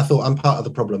because I thought I'm part of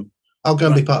the problem. I'll go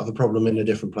and be part of the problem in a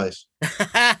different place.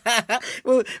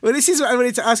 well, this is what I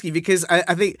wanted to ask you, because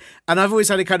I think, and I've always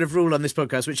had a kind of rule on this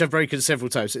podcast, which I've broken several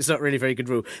times. So it's not really a very good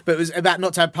rule, but it was about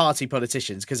not to have party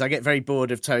politicians, because I get very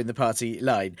bored of towing the party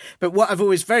line. But what I've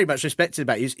always very much respected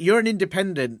about you is you're an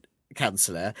independent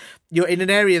councillor. You're in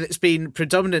an area that's been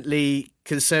predominantly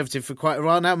Conservative for quite a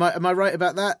while now. Am I right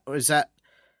about that? Or is that...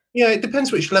 Yeah, it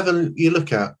depends which level you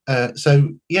look at. So,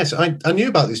 yes, I knew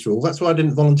about this rule. That's why I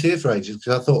didn't volunteer for ages,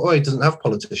 because I thought, it doesn't have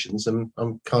politicians, and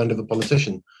I'm kind of a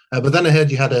politician. But then I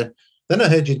heard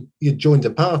you joined a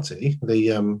party,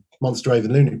 the Monster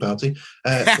Raven Looney Party.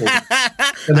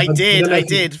 I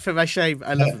did, for my shame.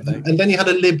 I love them. And then you had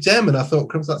a Lib Dem, and I thought,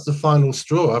 crumbs, that's the final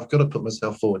straw. I've got to put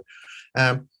myself forward.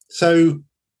 So,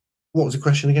 what was the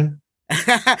question again?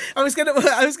 I was going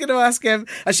to ask.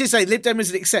 I should say, Lib Dem was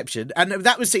an exception, and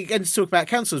that was again to talk about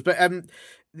councils. But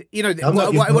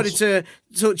what I wanted to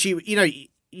talk to you.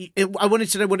 I wanted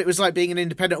to know what it was like being an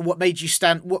independent. What made you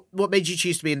stand? What made you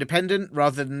choose to be independent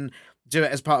rather than do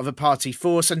it as part of a party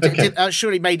force? And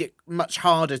surely made it much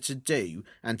harder to do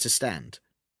and to stand.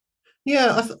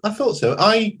 Yeah, I thought so.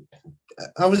 I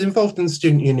was involved in the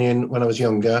student union when I was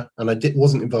younger, and I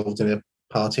wasn't involved in a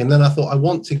party, and then I thought I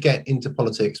want to get into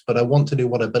politics, but I want to do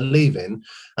what I believe in,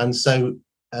 and so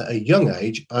at a young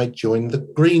age I joined the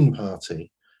Green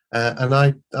Party, and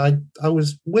I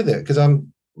was with it because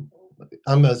I'm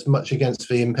as much against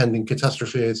the impending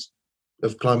catastrophe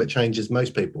of climate change as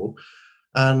most people,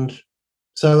 and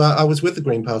so I was with the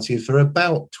Green Party for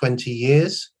about 20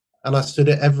 years, and I stood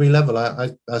at every level.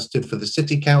 I stood for the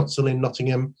City Council in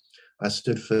Nottingham. I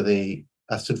stood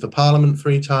for Parliament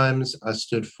 3 times. I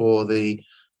stood for the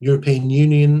European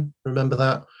Union, remember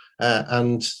that?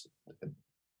 And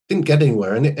didn't get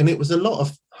anywhere. And it was a lot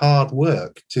of hard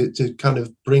work to kind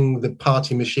of bring the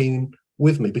party machine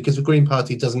with me, because the Green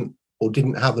Party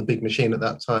didn't have a big machine at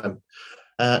that time.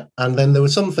 And then there were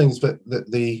some things that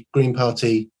the Green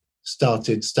Party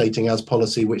started stating as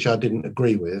policy, which I didn't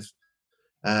agree with.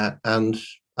 And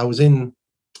I was in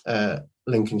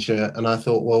Lincolnshire, and I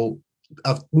thought, well,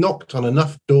 I've knocked on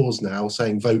enough doors now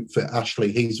saying vote for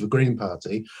Ashley, he's the Green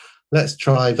Party. Let's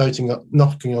try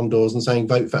knocking on doors and saying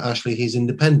vote for Ashley, he's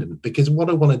independent. Because what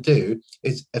I want to do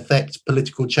is affect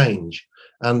political change.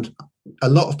 And a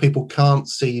lot of people can't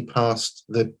see past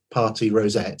the party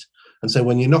rosette. And so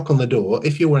when you knock on the door,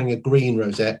 if you're wearing a green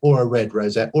rosette or a red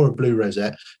rosette or a blue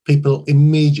rosette, people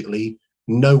immediately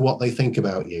know what they think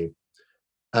about you.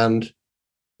 And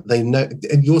they know,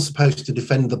 and you're supposed to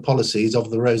defend the policies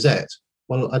of the rosette.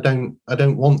 Well, I don't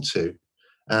want to,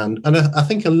 and I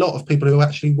think a lot of people who are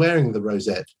actually wearing the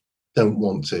rosette don't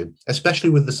want to,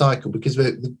 especially with the cycle, because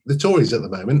the Tories at the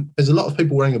moment, there's a lot of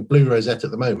people wearing a blue rosette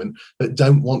at the moment that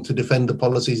don't want to defend the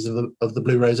policies of the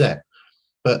blue rosette,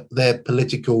 but their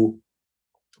political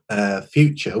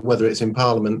future, whether it's in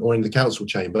Parliament or in the council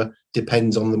chamber,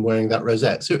 depends on them wearing that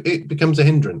rosette. So it becomes a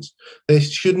hindrance. There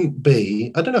shouldn't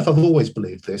be, I don't know if I've always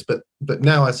believed this, but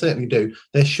now I certainly do,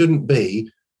 there shouldn't be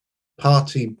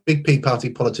big P party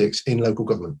politics in local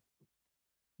government.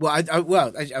 Well, I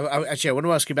want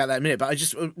to ask you about that in a minute, but I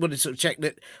just wanted to sort of check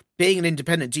that being an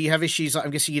independent, do you have issues like,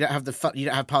 I'm guessing you don't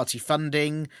have party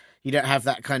funding, you don't have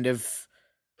that kind of...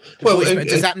 Well,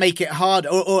 does that make it hard,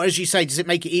 or as you say, does it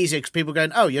make it easier because people are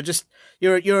going, oh,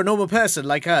 you're a normal person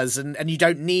like us, and you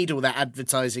don't need all that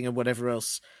advertising and whatever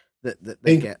else that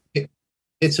they get?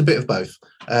 It's a bit of both.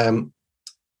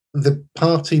 The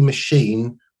party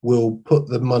machine will put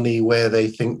the money where they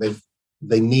think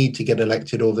they need to get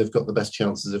elected, or they've got the best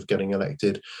chances of getting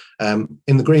elected.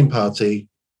 In the Green Party,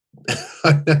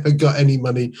 I never got any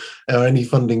money or any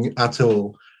funding at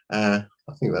all. I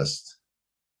think that's.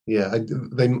 Yeah,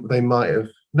 they might have.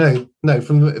 No,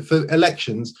 for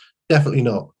elections, definitely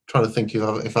not. Trying to think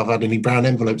if I've had any brown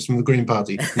envelopes from the Green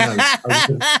Party. No,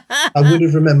 I would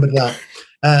have remembered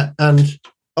that. And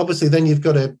obviously, then you've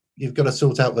got to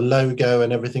sort out the logo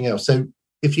and everything else. So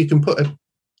if you can put a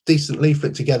decent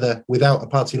leaflet together without a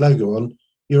party logo on,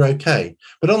 you're okay.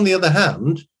 But on the other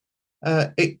hand,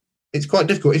 it's quite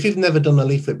difficult if you've never done a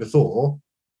leaflet before.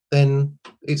 Then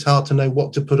it's hard to know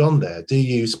what to put on there. Do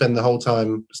you spend the whole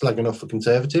time slagging off the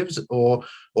Conservatives, or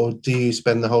do you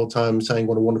spend the whole time saying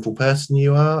what a wonderful person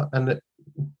you are?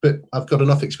 But I've got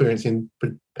enough experience in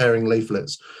preparing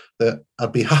leaflets that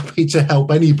I'd be happy to help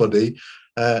anybody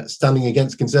standing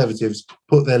against Conservatives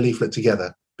put their leaflet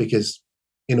together, because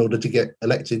in order to get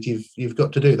elected, you've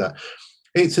got to do that.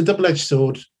 It's a double-edged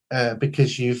sword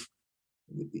because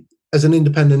as an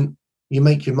independent, you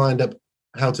make your mind up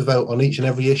how to vote on each and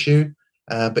every issue.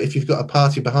 But if you've got a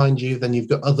party behind you, then you've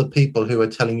got other people who are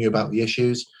telling you about the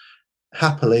issues.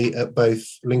 Happily, at both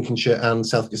Lincolnshire and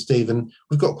South Kesteven,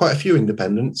 we've got quite a few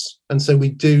independents. And so we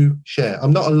do share.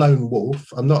 I'm not a lone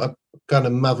wolf. I'm not a kind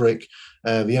of maverick,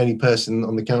 the only person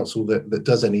on the council that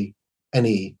does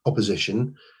any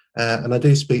opposition. And I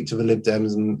do speak to the Lib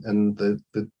Dems and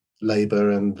the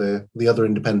Labour and the other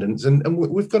independents. And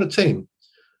we've got a team.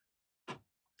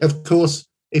 Of course,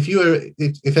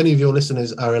 if any of your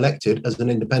listeners are elected as an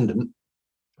independent,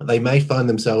 they may find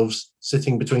themselves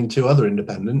sitting between two other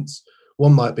independents.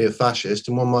 One might be a fascist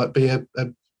and one might be a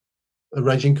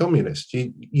raging communist.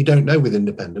 You don't know with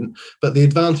independent, but the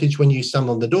advantage when you stand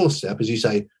on the doorstep is you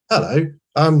say, hello,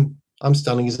 I'm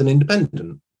standing as an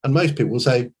independent. And most people will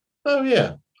say, oh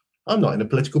yeah, I'm not in a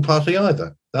political party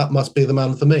either. That must be the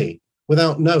man for me,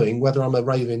 without knowing whether I'm a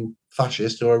raving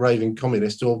fascist or a raving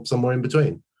communist or somewhere in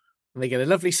between. And they get a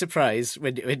lovely surprise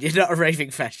when you're not a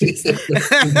raving fascist.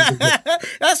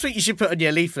 That's what you should put on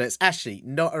your leaflets. Actually,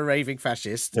 not a raving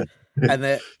fascist.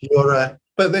 And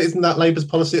but isn't that Labour's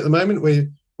policy at the moment?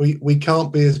 We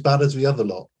can't be as bad as the other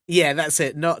lot. Yeah, that's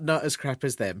it. Not as crap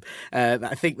as them.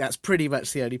 I think that's pretty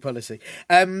much the only policy.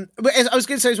 But I was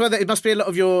going to say as well that it must be a lot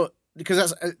of your, because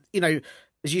that's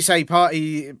as you say,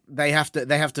 party, they have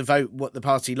to vote what the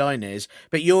party line is.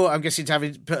 But I'm guessing,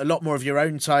 having to put a lot more of your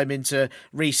own time into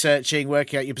researching,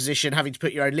 working out your position, having to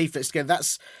put your own leaflets together.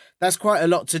 That's quite a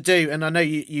lot to do. And I know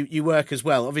you work as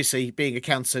well. Obviously, being a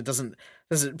councillor doesn't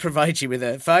provide you with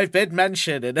a 5-bed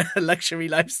mansion and a luxury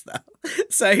lifestyle.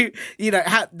 So is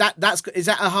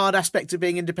that a hard aspect of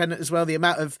being independent as well? The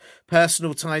amount of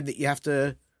personal time that you have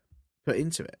to put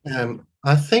into it.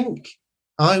 I think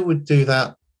I would do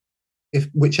that. If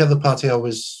whichever party I've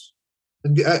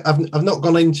not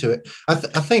gone into it. I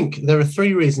think there are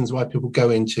 3 reasons why people go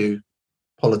into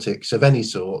politics of any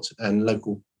sort, and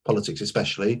local politics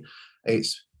especially.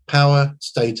 It's power,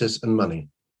 status, and money.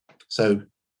 So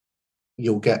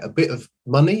you'll get a bit of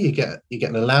money. You get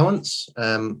an allowance.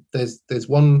 There's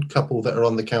one couple that are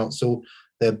on the council.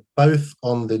 They're both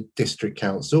on the district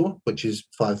council, which is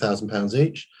 £5,000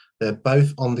 each. They're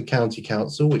both on the county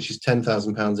council, which is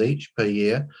 £10,000 each per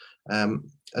year.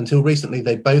 Until recently,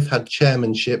 they both had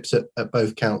chairmanships at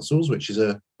both councils, which is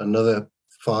another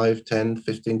 5, 10,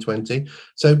 15, 20.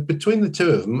 So between the two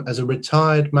of them, as a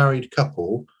retired married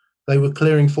couple, they were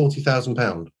clearing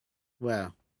 £40,000.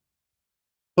 Wow.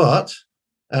 But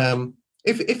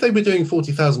if they were doing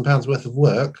 £40,000 worth of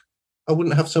work, I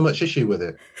wouldn't have so much issue with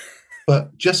it.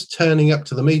 But just turning up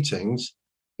to the meetings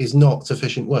is not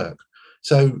sufficient work.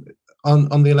 So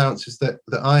on the allowances that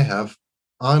I have,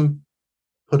 I'm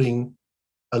putting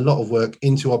a lot of work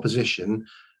into opposition,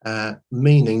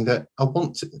 meaning that I've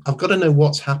got to know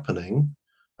what's happening.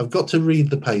 I've got to read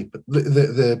the paper,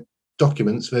 the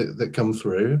documents that come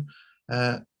through,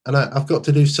 and I've got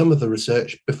to do some of the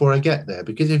research before I get there.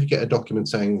 Because if you get a document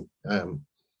saying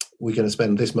we're going to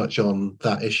spend this much on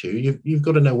that issue, you've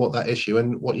got to know what that issue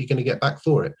and what you're going to get back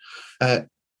for it.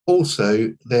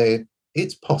 Also,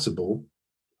 it's possible.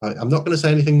 I'm not going to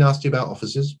say anything nasty about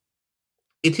officers.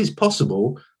 It is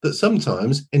possible that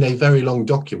sometimes in a very long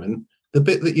document, the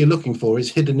bit that you're looking for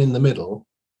is hidden in the middle,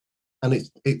 and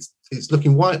it's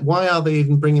looking, why are they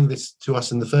even bringing this to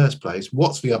us in the first place?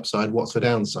 What's the upside? What's the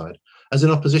downside? As an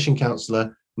opposition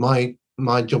councillor, my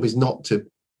job is not to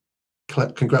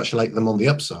congratulate them on the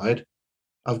upside,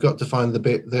 I've got to find the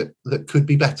bit that could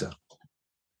be better.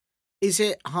 Is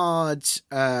it hard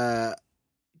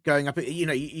going up?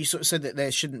 You sort of said that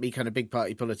there shouldn't be kind of big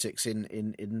party politics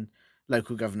in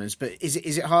local governance, but is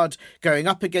it hard going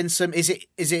up against them? Is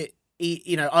it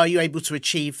are you able to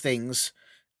achieve things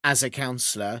as a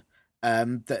councillor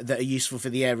that are useful for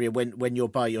the area when you're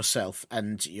by yourself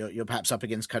and you're perhaps up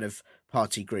against kind of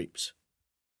party groups?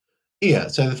 Yeah.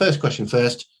 So the first question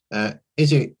first,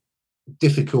 is it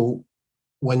difficult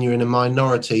when you're in a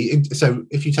minority? So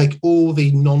if you take all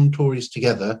the non-Tories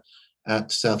together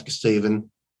at South Kesteven,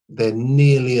 they're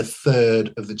nearly a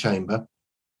third of the chamber,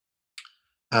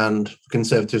 and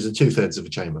Conservatives are 2/3 of the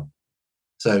chamber.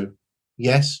 So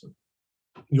yes,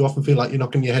 you often feel like you're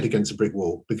knocking your head against a brick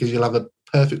wall because you'll have a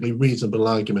perfectly reasonable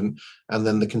argument and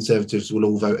then the Conservatives will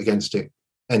all vote against it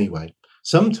anyway.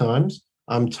 Sometimes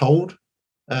I'm told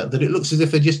that it looks as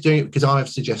if they're just doing it because I've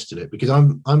suggested it, because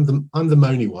I'm the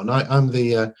moany one. I'm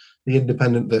the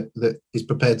independent that is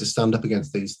prepared to stand up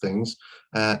against these things,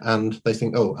 and they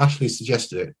think, oh, Ashley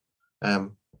suggested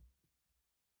it.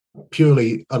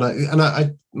 Purely,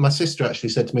 my sister actually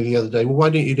said to me the other day, well, why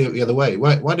don't you do it the other way?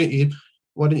 Why don't you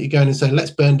go in and say,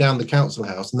 let's burn down the council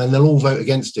house, and then they'll all vote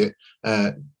against it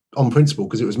on principle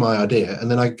because it was my idea,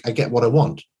 and then I get what I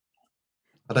want.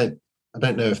 I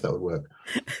don't know if that would work.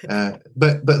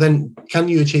 But then, can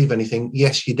you achieve anything?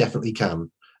 Yes, you definitely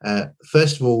can.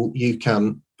 First of all, you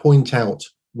can point out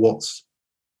what's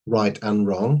right and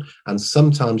wrong, and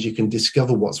sometimes you can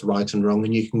discover what's right and wrong,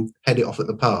 and you can head it off at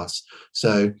the pass.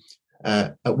 So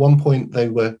at one point,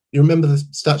 you remember the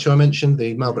statue I mentioned,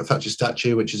 the Margaret Thatcher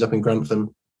statue, which is up in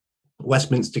Grantham?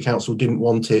 Westminster Council didn't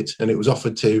want it, and it was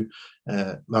offered to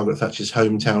Margaret Thatcher's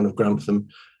hometown of Grantham.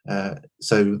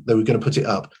 So they were going to put it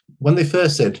up. When they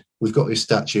first said, we've got this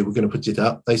statue, we're going to put it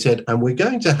up, they said, and we're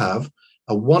going to have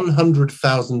a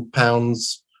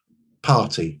 £100,000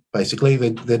 party. Basically,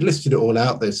 they'd listed it all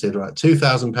out. They said, right,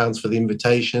 £2,000 for the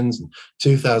invitations, and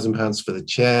 £2,000 for the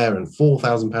chair, and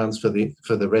 £4,000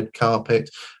 for the red carpet,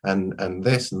 and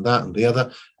this and that and the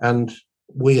other. And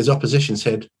we as opposition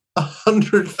said,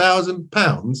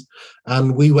 £100,000,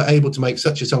 and we were able to make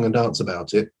such a song and dance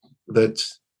about it that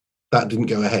didn't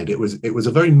go ahead. It was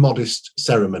a very modest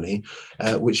ceremony,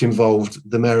 which involved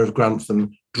the Mayor of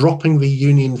Grantham dropping the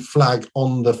Union flag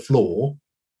on the floor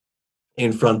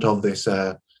in front of this.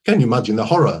 Can you imagine the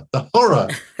horror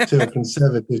to a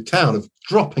Conservative town of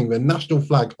dropping the national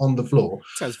flag on the floor?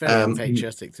 Sounds very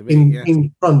unpatriotic to me.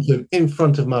 In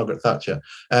front of Margaret Thatcher.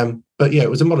 But yeah, it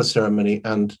was a modest ceremony,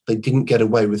 and they didn't get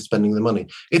away with spending the money.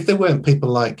 If there weren't people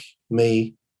like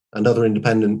me and other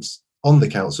independents on the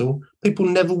council, people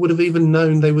never would have even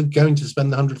known they were going to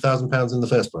spend the £100,000 in the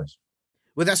first place.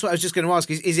 Well, that's what I was just going to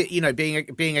ask. Is it,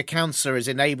 being a councillor has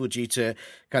enabled you to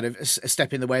kind of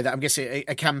step in the way that I'm guessing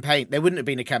a campaign, there wouldn't have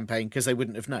been a campaign because they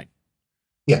wouldn't have known.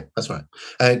 Yeah, that's right.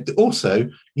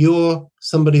 Also, you're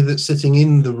somebody that's sitting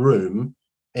in the room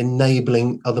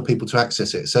enabling other people to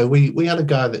access it. So we had a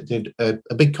guy that did a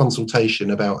big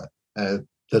consultation about the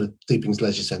Deepings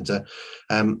Leisure Centre.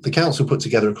 The council put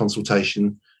together a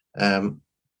consultation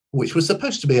which was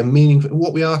supposed to be a meaningful.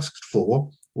 What we asked for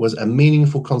was a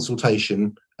meaningful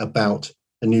consultation about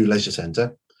a new leisure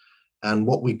centre, and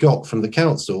what we got from the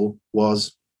council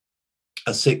was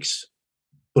a 6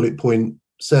 bullet point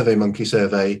SurveyMonkey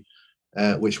survey,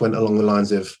 which went along the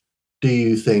lines of: do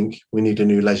you think we need a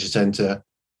new leisure centre?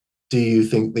 Do you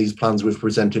think these plans we've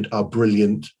presented are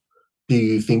brilliant? Do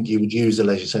you think you would use a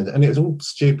leisure centre? And it was all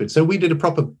stupid. So we did a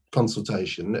proper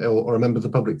consultation, or a member of the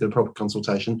public did a proper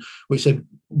consultation, which said,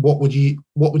 what would you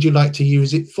like to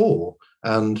use it for?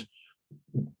 And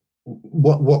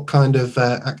what kind of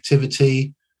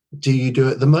activity do you do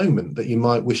at the moment that you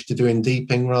might wish to do in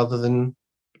Deeping rather than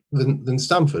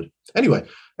Stamford? Anyway,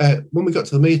 when we got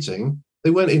to the meeting,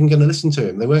 they weren't even going to listen to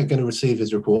him. They weren't going to receive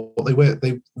his report.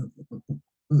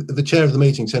 The chair of the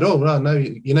meeting said, "Oh, right, no,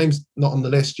 your name's not on the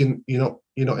list. You're not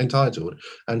entitled."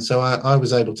 And so I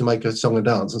was able to make a song and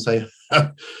dance and say,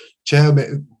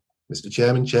 "Chairman, Mr.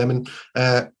 Chairman,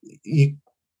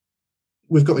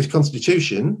 we've got this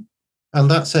constitution,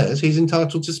 and that says he's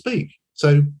entitled to speak.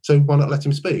 So why not let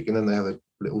him speak?" And then they have a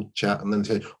little chat, and then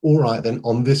they say, "All right, then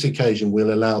on this occasion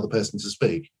we'll allow the person to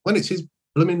speak when it's his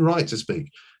blooming right to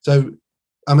speak." So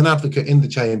I'm an advocate in the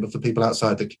chamber for people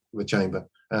outside the chamber,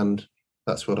 and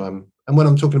that's what I'm. And when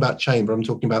I'm talking about chamber, I'm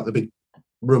talking about the big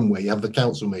room where you have the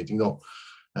council meeting, not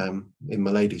in my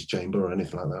lady's chamber or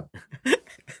anything like that.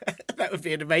 That would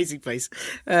be an amazing place.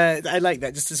 I like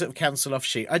that, just a sort of council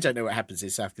offshoot. I don't know what happens in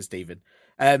South Kesteven.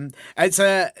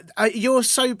 You're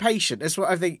so patient. That's what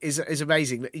I think is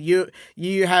amazing.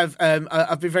 You have.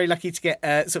 I've been very lucky to get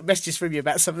sort of messages from you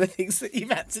about some of the things that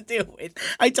you've had to deal with.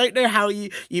 I don't know how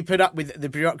you put up with the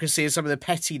bureaucracy and some of the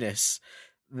pettiness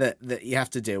that you have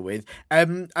to deal with.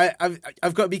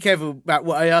 I've got to be careful about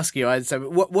what I ask you. So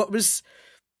what was?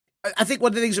 I think one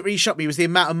of the things that really shocked me was the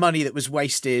amount of money that was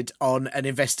wasted on an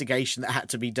investigation that had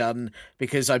to be done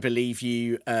because I believe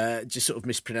you just sort of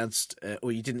mispronounced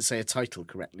or you didn't say a title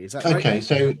correctly. Is that right? Okay,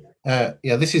 so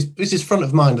this is front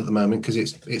of mind at the moment because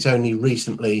it's only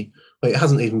recently, but it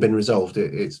hasn't even been resolved.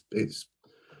 They've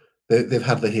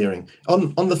had the hearing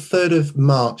on the 3rd of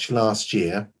March last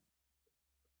year,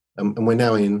 and we're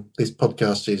now in, this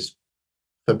podcast is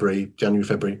January,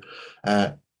 February.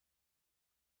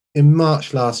 In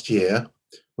March last year,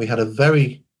 we had a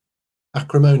very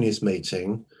acrimonious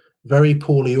meeting, very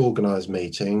poorly organised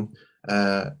meeting.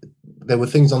 There were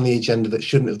things on the agenda that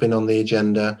shouldn't have been on the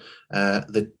agenda.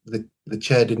 The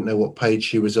chair didn't know what page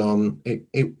she was on.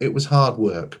 It was hard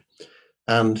work.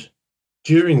 And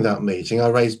during that meeting, I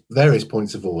raised various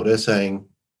points of order saying,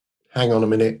 hang on a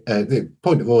minute,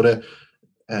 point of order,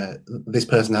 this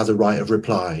person has a right of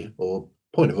reply, or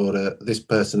point of order, this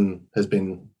person has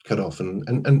been cut off,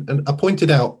 and I pointed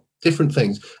out different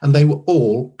things, and they were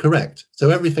all correct.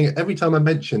 So every time I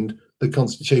mentioned the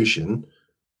Constitution,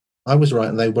 I was right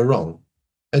and they were wrong.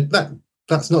 And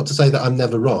that's not to say that I'm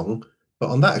never wrong,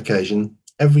 but on that occasion,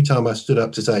 every time I stood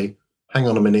up to say, hang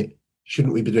on a minute,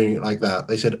 shouldn't we be doing it like that?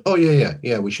 They said, oh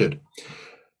yeah, we should.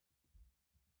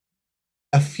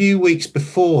 A few weeks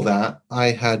before that, I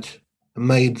had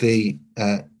made the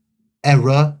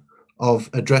error of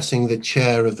addressing the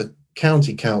chair of the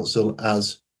county council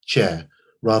as chair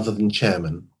rather than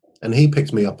chairman, and he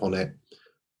picked me up on it.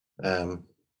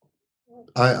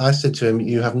 I said to him,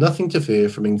 you have nothing to fear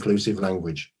from inclusive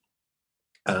language,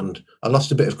 and I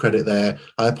lost a bit of credit there.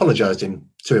 I apologised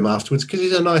to him afterwards because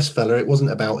he's a nice fella. It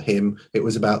wasn't about him, it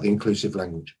was about the inclusive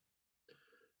language.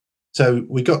 So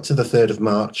we got to the 3rd of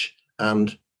March,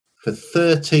 and for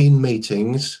 13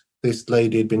 meetings, this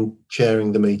lady had been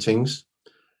chairing the meetings,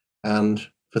 and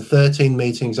for 13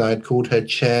 meetings, I had called her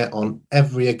chair on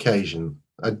every occasion.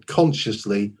 I'd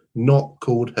consciously not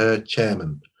called her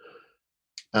chairman.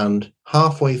 And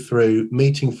halfway through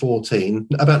meeting 14,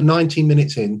 about 19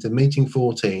 minutes into meeting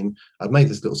 14, I'd made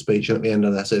this little speech, and at the end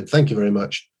of that I said, thank you very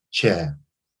much, chair.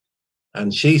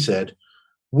 And she said,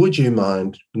 would you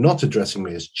mind not addressing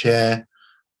me as chair?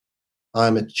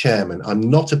 I'm a chairman. I'm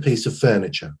not a piece of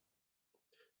furniture.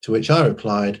 To which I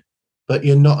replied, but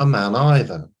you're not a man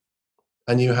either,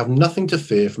 and you have nothing to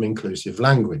fear from inclusive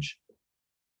language.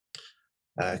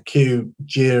 Cue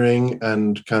jeering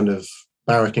and kind of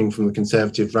barracking from the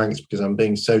Conservative ranks because I'm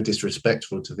being so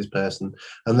disrespectful to this person.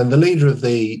 And then the leader of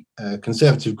the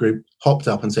Conservative group hopped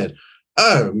up and said,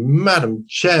 oh, Madam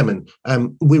Chairman,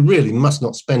 we really must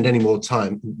not spend any more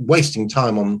time wasting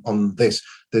time on this.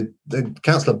 The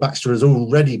Councillor Baxter has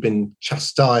already been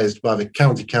chastised by the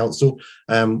County Council.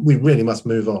 We really must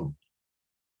move on.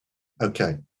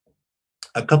 Okay.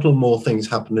 A couple of more things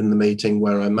happened in the meeting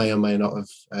where I may or may not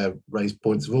have raised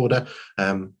points of order.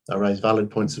 I raised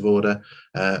valid points of order,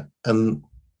 and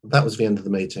that was the end of the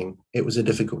meeting. It was a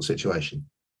difficult situation.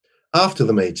 After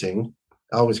the meeting,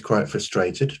 I was quite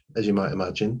frustrated, as you might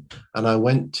imagine, and I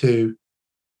went to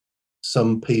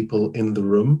some people in the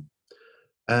room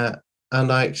and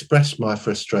I expressed my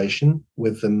frustration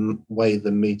with the way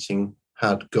the meeting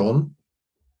had gone.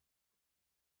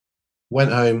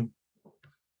 Went home,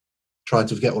 tried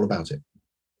to forget all about it.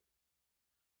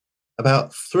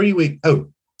 About 3 weeks,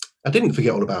 I didn't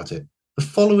forget all about it. The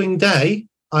following day,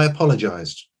 I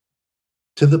apologised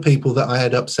to the people that I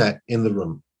had upset in the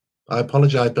room. I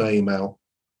apologised by email,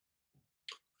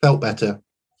 felt better,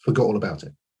 forgot all about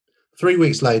it. 3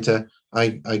 weeks later, I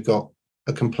got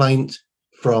a complaint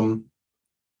from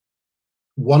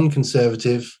one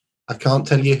Conservative, I can't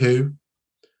tell you who,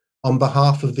 on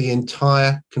behalf of the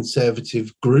entire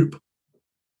Conservative group.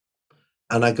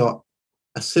 And I got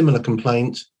a similar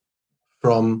complaint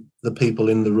from the people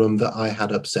in the room that I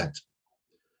had upset.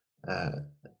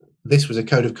 This was a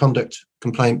code of conduct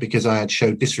complaint because I had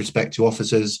showed disrespect to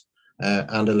officers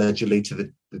and allegedly to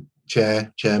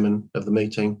the chairman of the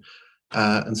meeting.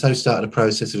 And so started a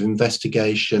process of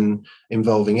investigation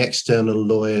involving external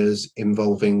lawyers,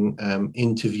 involving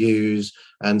interviews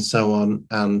and so on.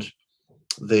 And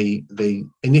the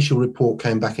initial report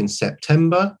came back in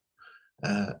September.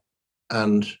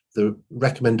 And the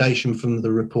recommendation from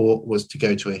the report was to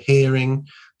go to a hearing.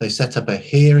 They set up a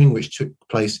hearing which took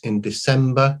place in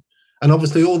December, And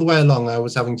obviously, all the way along, I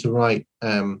was having to write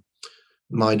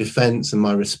my defence and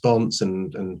my response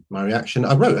and my reaction.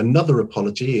 I wrote another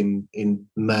apology in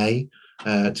May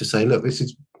to say, look,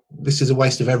 this is a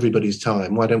waste of everybody's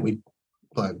time. Why don't we?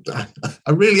 I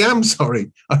really am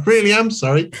sorry. I really am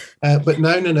sorry. But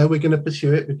no, we're going to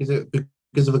pursue it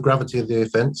because of the gravity of the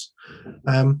offence.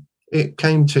 It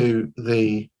came to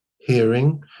the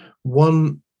hearing.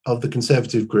 One of the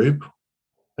Conservative group,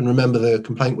 and remember the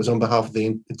complaint was on behalf of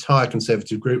the entire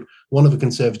Conservative group, one of the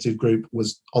Conservative group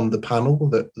was on the panel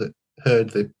that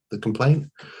heard the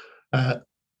complaint.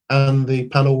 And the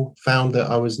panel found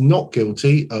that I was not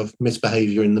guilty of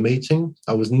misbehaviour in the meeting.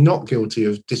 I was not guilty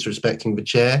of disrespecting the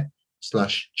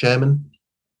chair/chairman.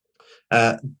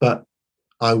 But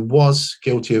I was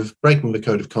guilty of breaking the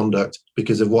code of conduct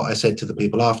because of what I said to the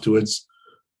people afterwards.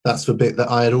 That's the bit that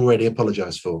I had already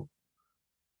apologised for.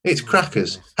 It's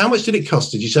crackers. How much did it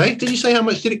cost, did you say? Did you say how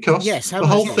much did it cost? Yes. The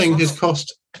whole thing has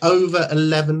cost over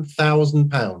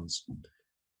 £11,000,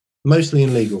 mostly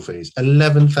in legal fees,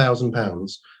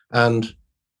 £11,000. And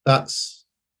that's,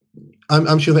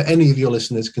 I'm sure that any of your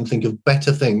listeners can think of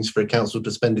better things for a council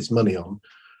to spend its money on.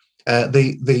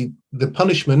 The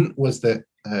punishment was that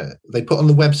they put on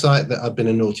the website that I'd been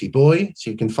a naughty boy, so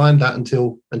you can find that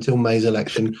until May's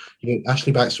election.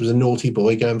 Ashley Baxter was a naughty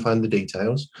boy. Go and find the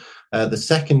details. The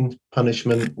second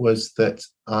punishment was that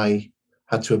I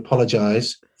had to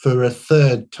apologise for a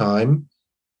third time,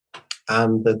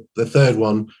 and the third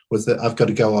one was that I've got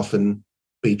to go off and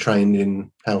be trained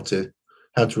in how to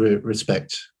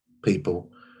respect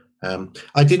people.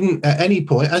 I didn't at any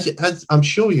point, as I'm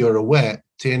sure you're aware,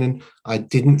 Tiernan, I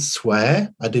didn't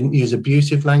swear. I didn't use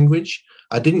abusive language.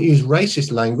 I didn't use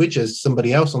racist language, as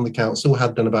somebody else on the council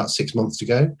had done about 6 months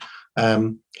ago.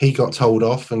 He got told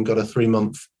off and got a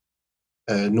 3-month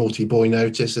naughty boy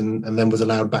notice and then was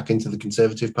allowed back into the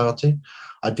Conservative Party.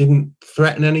 I didn't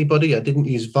threaten anybody. I didn't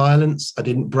use violence. I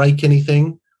didn't break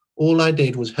anything. All I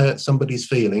did was hurt somebody's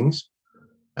feelings.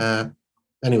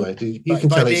 Anyway, you can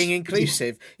tell by being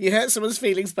inclusive. You hurt someone's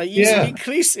feelings by using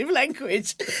inclusive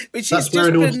language, which is just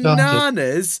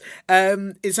bananas.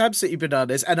 It's absolutely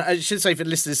bananas. And I should say, for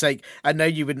the listeners' sake, I know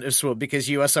you wouldn't have sworn because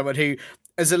you are someone who,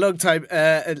 as a long-time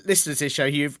listener to this show,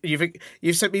 you've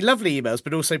sent me lovely emails,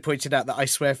 but also pointed out that I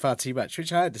swear far too much,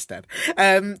 which I understand.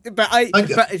 I've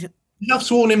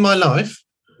sworn in my life.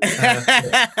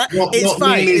 It's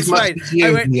fine.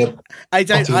 I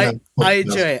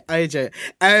enjoy it.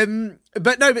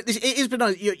 But it is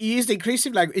banana. You used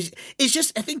inclusive language. It's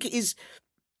just, I think it is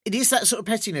that sort of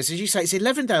pettiness. As you say, it's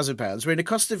 £11,000. We're in a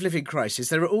cost of living crisis.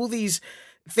 There are all these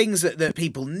things that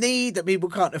people need, that people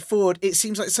can't afford. It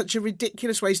seems like such a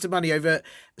ridiculous waste of money over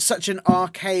such an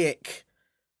archaic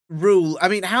rule. I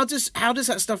mean, how does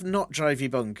that stuff not drive you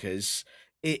bonkers?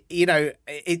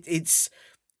 Is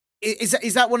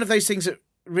that one of those things that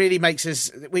really makes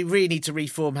us, we really need to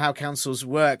reform how councils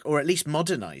work, or at least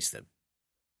modernise them?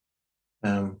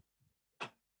 I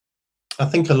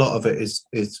think a lot of it is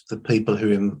the people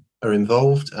who are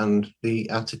involved and the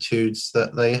attitudes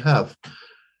that they have.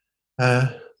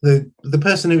 The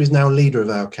person who is now leader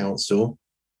of our council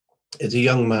is a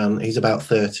young man. He's about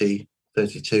 30,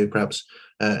 32 perhaps,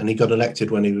 and he got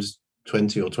elected when he was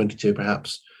 20 or 22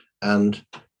 perhaps. And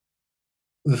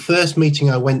the first meeting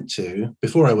I went to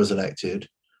before I was elected,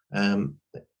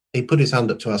 he put his hand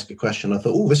up to ask a question. I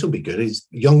thought, oh, this will be good. He's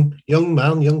young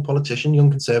man, young politician, young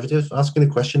Conservative, asking a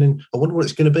question, and I wonder what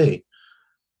it's going to be.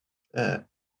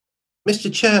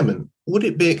 Mr. Chairman, would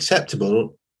it be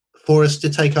acceptable for us to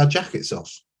take our jackets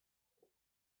off?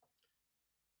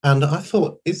 And I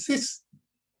thought,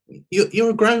 you're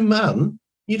a grown man.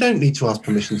 You don't need to ask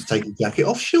permission to take your jacket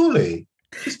off, surely.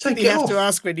 Just take it off. Did he have to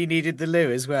ask when he needed the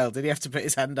loo as well? Did he have to put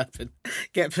his hand up and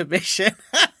get permission?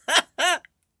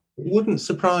 It wouldn't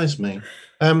surprise me.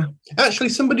 Actually,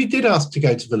 somebody did ask to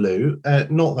go to the loo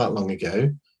not that long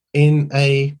ago in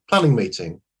a planning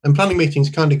meeting. And planning meetings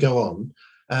kind of go on.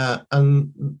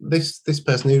 And this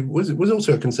person who was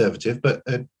also a Conservative, but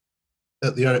at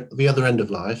the other end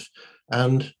of life,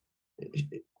 and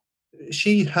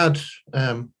she had,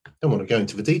 I don't want to go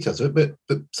into the details of it,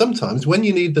 but sometimes when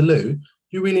you need the loo,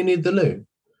 you really need the loo.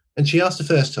 And she asked the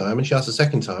first time and she asked the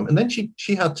second time, and then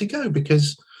she had to go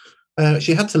because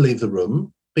she had to leave the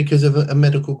room because of a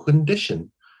medical condition.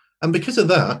 And because of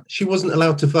that, she wasn't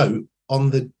allowed to vote on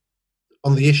the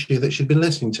issue that she'd been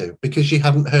listening to because she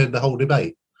hadn't heard the whole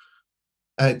debate.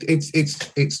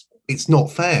 It's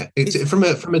not fair. It's from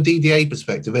a DDA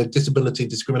perspective, a Disability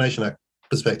Discrimination Act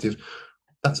perspective,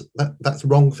 that's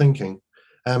wrong thinking.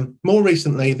 More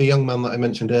recently, the young man that I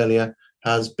mentioned earlier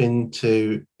has been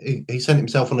he sent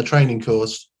himself on a training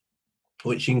course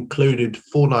which included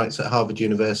 4 nights at Harvard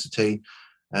University.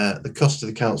 The cost of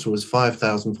the council was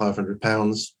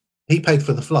 £5,500. He paid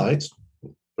for the flights.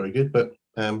 Very good, but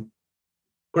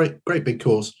great big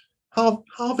course.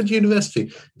 Harvard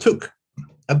University took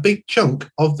a big chunk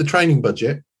of the training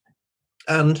budget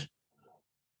and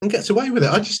gets away with it.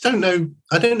 I just don't know.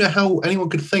 I don't know how anyone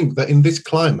could think that in this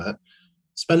climate,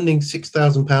 spending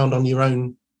 £6,000 on your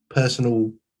own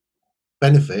personal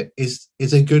benefit is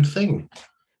a good thing.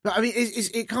 But I mean,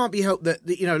 it can't be helped that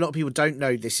a lot of people don't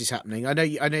know this is happening. I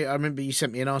remember you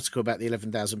sent me an article about the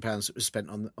 £11,000 that was spent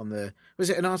on the. Was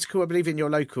it an article, I believe, in your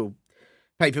local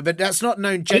paper? But that's not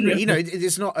known generally.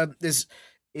 It's not.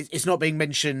 It's not being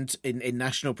mentioned in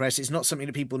national press. It's not something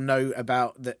that people know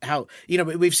about. That how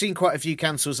we've seen quite a few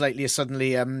councils lately are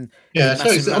suddenly. So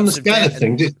it's on the scale of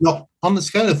things. It's not on the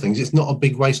scale of things. It's not a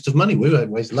big waste of money. We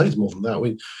won't waste loads more than that.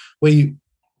 We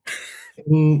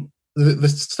the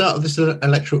start of this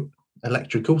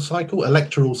electoral cycle,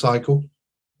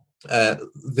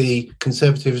 the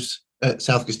Conservatives at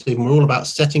South Kesteven were all about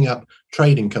setting up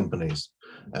trading companies.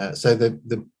 So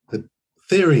the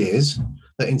theory is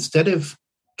that instead of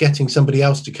getting somebody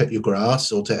else to cut your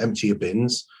grass or to empty your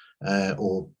bins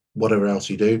or whatever else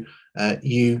you do,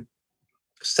 you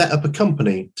set up a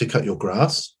company to cut your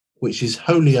grass, which is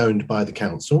wholly owned by the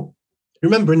council.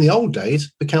 Remember, in the old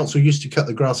days, the council used to cut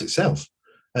the grass itself.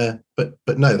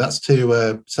 But no, that's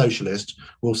too socialist.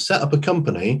 We'll set up a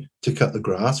company to cut the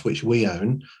grass, which we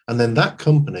own, and then that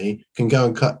company can go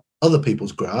and cut other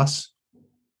people's grass,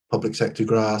 public sector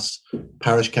grass,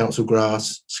 parish council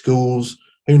grass, schools.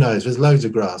 Who knows? There's loads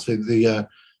of grass. The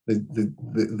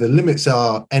limits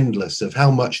are endless of how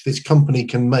much this company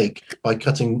can make by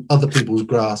cutting other people's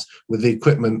grass with the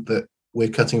equipment that we're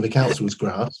cutting the council's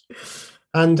grass.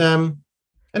 And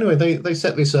anyway, they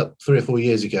set this up 3 or 4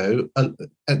 years ago.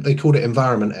 They called it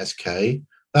Environment SK.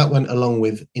 That went along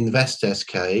with Invest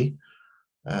SK.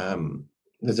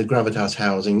 There's a Gravitas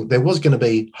Housing. There was going to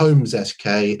be Homes SK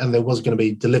and there was going to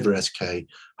be Deliver SK.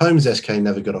 Homes SK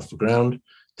never got off the ground.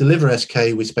 Deliver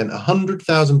SK, we spent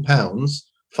 £100,000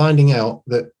 finding out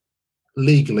that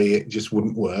legally it just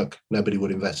wouldn't work. Nobody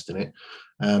would invest in it.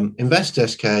 Invest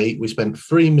SK, we spent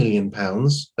 £3 million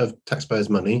of taxpayers'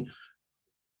 money,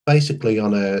 basically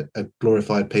on a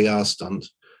glorified PR stunt.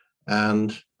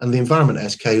 And the Environment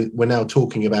SK, we're now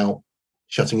talking about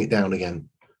shutting it down again.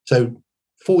 So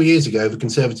 4 years ago, the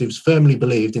Conservatives firmly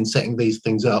believed in setting these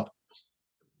things up.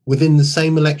 Within the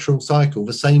same electoral cycle,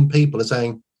 the same people are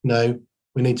saying, no,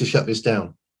 we need to shut this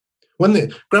down. When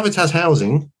the Gravitas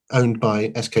Housing, owned by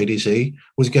SKDC,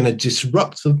 was going to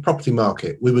disrupt the property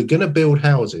market, we were going to build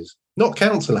houses, not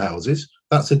council houses.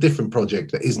 That's a different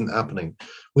project that isn't happening.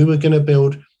 We were going to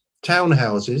build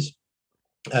townhouses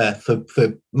for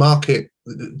market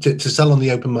to sell on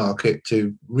the open market,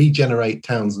 to regenerate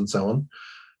towns and so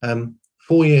on.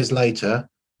 4 years later,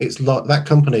 that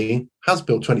company has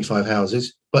built 25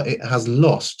 houses, but it has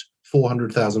lost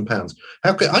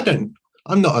 £400,000.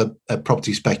 I'm not a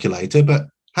property speculator, but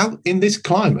how in this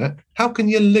climate, how can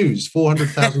you lose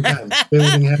 £400,000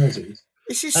 building houses?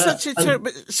 This is such a terrible.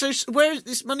 So where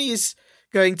this money is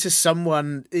going to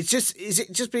someone? Is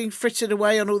it just being frittered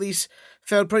away on all these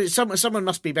failed projects? Someone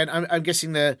must be. I'm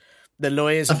guessing the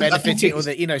lawyers are benefiting, or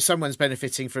that someone's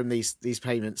benefiting from these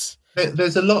payments.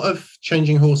 There's a lot of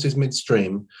changing horses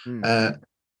midstream,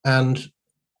 and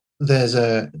there's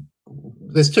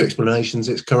two explanations.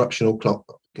 It's corruption or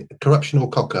cock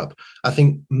up. I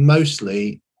think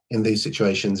mostly in these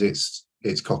situations it's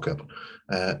cock up.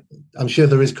 I'm sure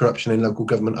there is corruption in local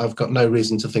government. I've got no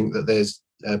reason to think that there's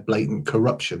blatant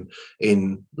corruption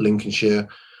in Lincolnshire,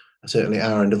 certainly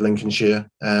our end of Lincolnshire.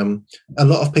 A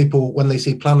lot of people, when they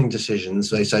see planning decisions,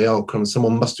 they say, oh,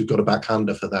 someone must have got a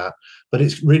backhander for that. But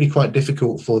it's really quite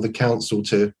difficult for the council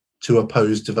to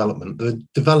oppose development. The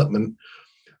development,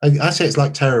 I say it's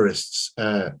like terrorists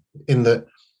in that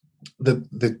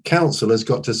the council has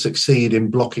got to succeed in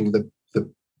blocking the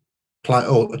plan.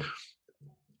 Or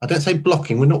I don't say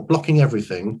blocking. We're not blocking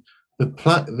everything.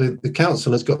 The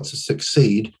council has got to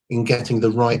succeed in getting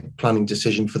the right planning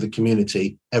decision for the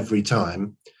community every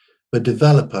time. The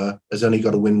developer has only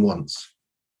got to win once.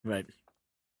 Right.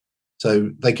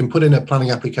 So they can put in a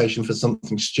planning application for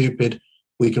something stupid.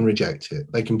 We can reject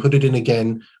it. They can put it in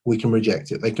again. We can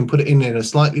reject it. They can put it in a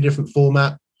slightly different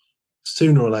format.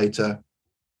 Sooner or later,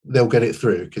 they'll get it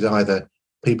through because either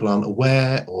people aren't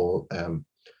aware or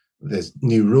there's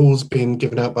new rules being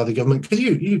given out by the government. Because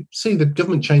you see the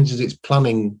government changes its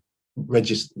planning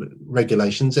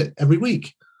regulations every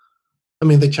week. I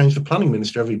mean, they change the planning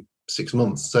minister every 6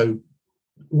 months. So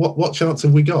what chance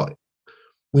have we got?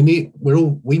 We do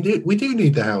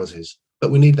need the houses.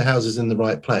 but we need the houses in the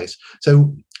right place.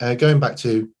 So going back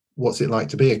to what's it like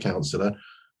to be a councillor,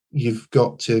 you've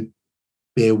got to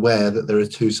be aware that there are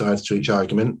two sides to each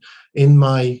argument. In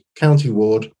my county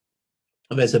ward,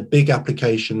 there's a big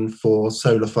application for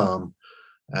solar farm.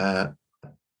 And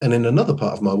in another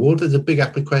part of my ward, there's a big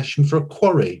application for a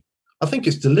quarry. I think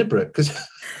it's deliberate because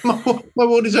my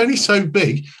ward is only so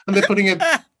big, and they're putting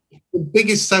the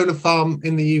biggest solar farm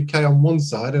in the UK on one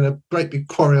side and a great big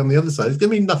quarry on the other side. There's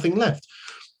going to be nothing left.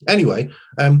 Anyway,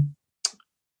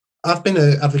 I've been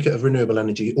an advocate of renewable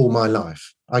energy all my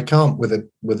life. I can't, with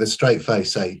a straight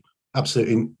face, say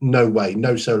absolutely no way,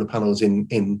 no solar panels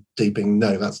in Deeping.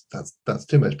 No, that's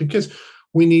too much, because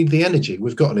we need the energy.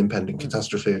 We've got an impending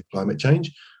catastrophe of climate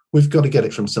change. We've got to get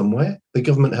it from somewhere. The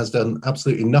government has done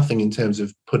absolutely nothing in terms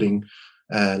of putting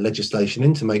legislation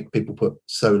in to make people put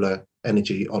solar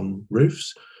energy on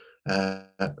roofs.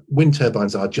 Wind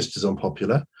turbines are just as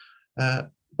unpopular.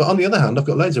 But on the other hand, I've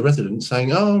got loads of residents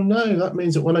saying, "Oh no, that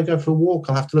means that when I go for a walk,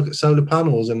 I'll have to look at solar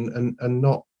panels and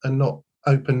not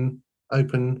open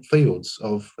fields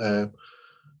of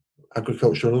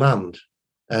agricultural land."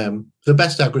 The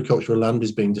best agricultural land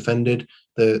is being defended.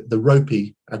 The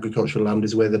ropey agricultural land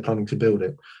is where they're planning to build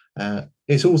it.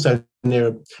 It's also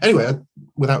near. Anyway,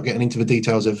 without getting into the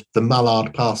details of the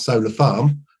Mallard Pass solar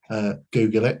farm,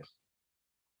 Google it.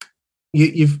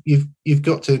 You've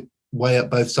got to weigh up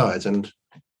both sides, and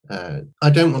I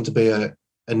don't want to be a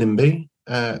NIMBY,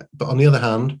 but on the other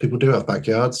hand, people do have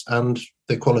backyards, and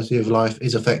their quality of life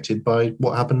is affected by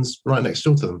what happens right next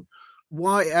door to them.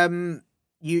 Why?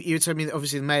 You told me that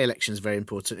obviously the May election is very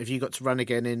important. Have you got to run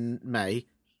again in May?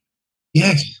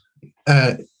 Yes,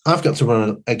 I've got to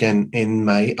run again in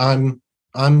May. I'm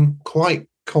quite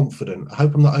confident. I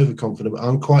hope I'm not overconfident, but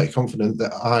I'm quite confident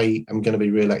that I am going to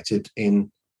be re-elected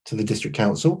to the district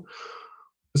council.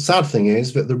 The sad thing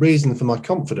is that the reason for my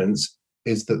confidence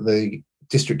is that the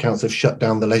district council have shut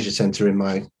down the leisure centre in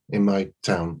my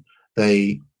town.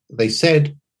 They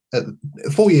said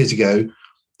 4 years ago,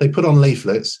 they put on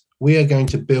leaflets, "We are going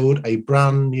to build a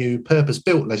brand new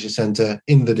purpose-built leisure centre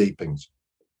in the Deepings."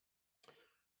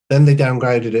 Then they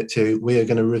downgraded it to, "We are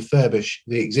going to refurbish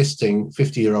the existing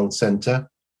 50-year-old centre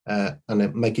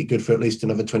and make it good for at least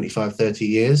another 25, 30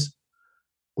 years.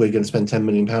 We're going to spend £10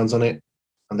 million on it."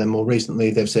 And then more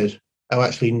recently, they've said, "Oh,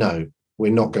 actually, no,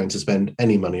 we're not going to spend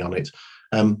any money on it."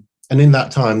 And in that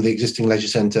time, the existing leisure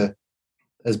centre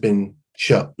has been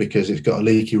shut because it's got a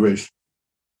leaky roof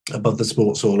above the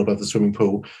sports hall, above the swimming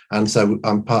pool. And so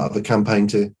I'm part of the campaign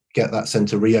to get that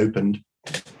centre reopened.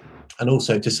 And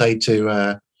also to say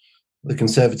to the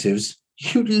Conservatives,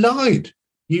 you lied.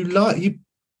 You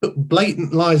put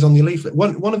blatant lies on your leaflet.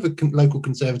 One of the local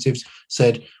Conservatives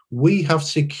said, "We have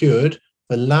secured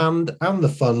the land and the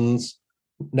funds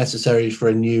necessary for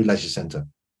a new leisure centre."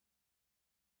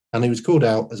 And he was called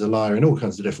out as a liar in all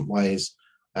kinds of different ways.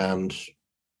 And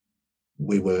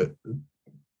we were...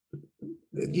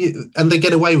 and they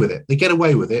get away with it. They get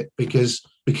away with it because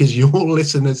your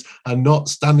listeners are not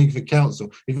standing for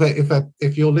council.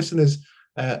 If your listeners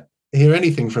hear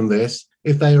anything from this,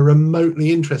 if they are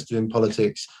remotely interested in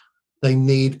politics, they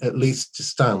need at least to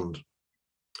stand,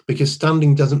 because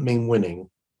standing doesn't mean winning,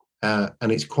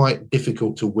 and it's quite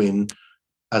difficult to win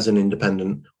as an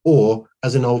independent or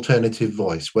as an alternative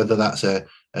voice, whether that's a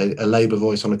Labour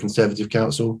voice on a Conservative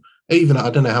council. Even, I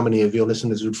don't know how many of your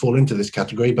listeners would fall into this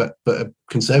category, but a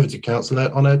Conservative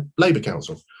councillor on a Labour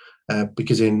council.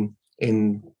 Because in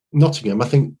Nottingham, I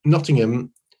think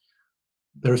Nottingham,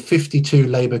 there are 52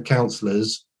 Labour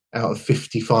councillors out of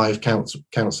 55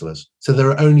 councillors. So there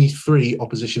are only 3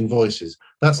 opposition voices.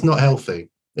 That's not healthy,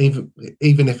 even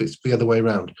if it's the other way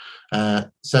around.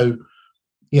 So,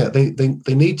 yeah,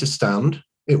 they need to stand.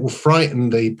 It will frighten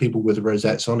the people with the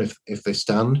rosettes on if they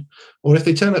stand, or if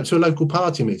they turn up to a local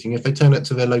party meeting, if they turn up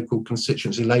to their local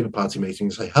constituency Labour Party meeting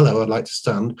and say, "Hello, I'd like to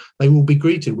stand," they will be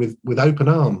greeted with open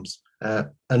arms,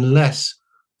 unless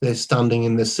they're standing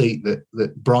in the seat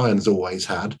that Brian's always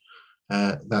had.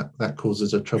 That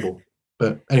causes a trouble.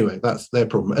 But anyway, that's their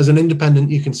problem. As an independent,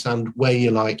 you can stand where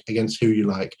you like, against who you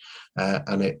like,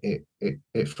 and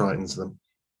it frightens them.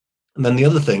 And then the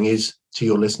other thing is, to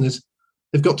your listeners,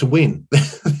 they've got to win.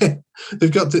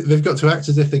 they've got to act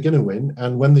as if they're going to win,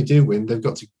 and when they do win, they've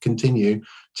got to continue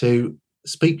to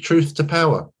speak truth to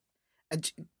power.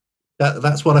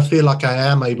 That's what I feel like I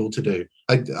am able to do.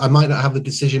 I might not have the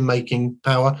decision-making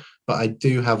power, but I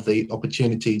do have the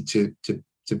opportunity to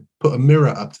put a mirror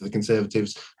up to the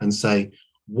Conservatives and say,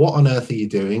 "What on earth are you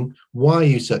doing? Why are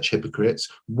you such hypocrites?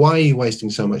 Why are you wasting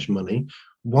so much money?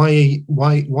 Why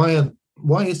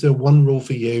is there one rule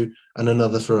for you and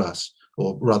another for us?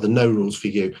 or rather no rules for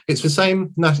you. It's the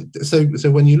same.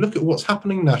 So when you look at what's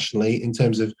happening nationally in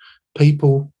terms of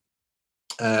people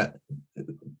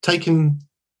taking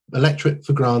electorate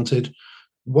for granted,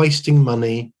 wasting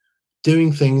money,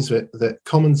 doing things that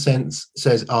common sense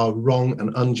says are wrong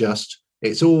and unjust,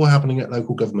 it's all happening at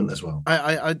local government as well.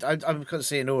 I'm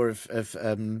constantly in awe of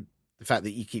the fact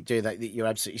that you keep doing that you're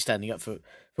absolutely standing up for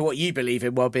what you believe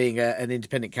in while being an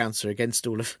independent councillor against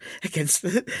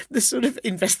the sort of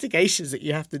investigations that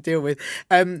you have to deal with.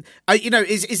 Is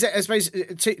that, I suppose,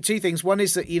 two things. One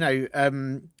is that,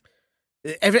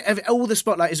 all the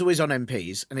spotlight is always on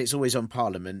MPs and it's always on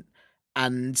Parliament.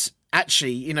 And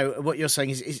actually, what you're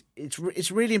saying is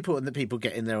it's really important that people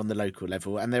get in there on the local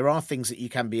level, and there are things that you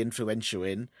can be influential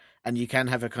in, and you can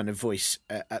have a kind of voice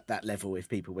at that level if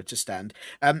people were to stand.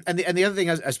 And the other thing,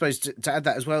 I suppose, to add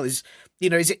that as well is,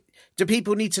 do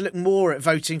people need to look more at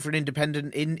voting for an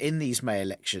independent in these May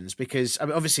elections? Because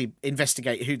obviously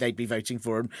investigate who they'd be voting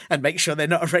for and make sure they're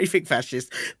not a raving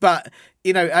fascist. But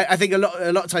I think a lot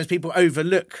of times people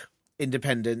overlook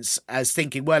independence as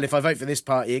thinking, well, if I vote for this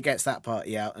party, it gets that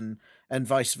party out, and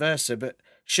vice versa. But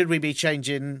should we be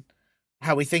changing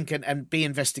how we think and be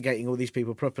investigating all these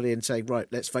people properly and saying, right,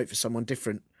 let's vote for someone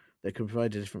different that can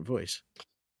provide a different voice?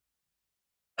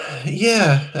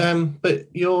 Yeah, but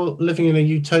you're living in a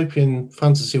utopian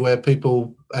fantasy where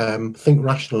people think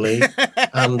rationally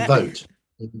and vote.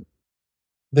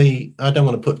 I don't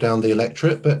want to put down the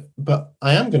electorate, but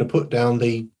I am going to put down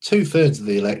the 2/3 of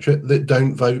the electorate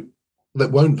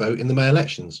that won't vote in the May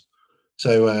elections.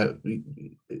 So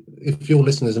if your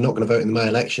listeners are not going to vote in the May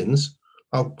elections,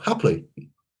 I'll happily.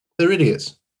 They're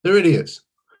idiots.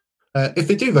 If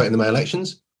they do vote in the May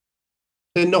elections,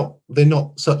 they're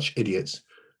not such idiots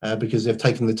because they've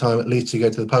taken the time at least to go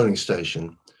to the polling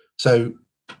station. So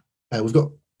we've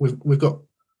got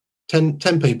 10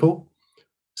 people.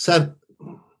 6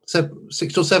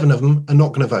 or 7 of them are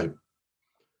not going to vote.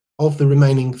 Of the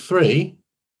remaining 3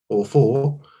 or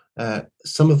 4.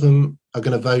 Some of them are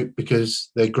going to vote because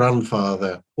their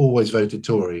grandfather always voted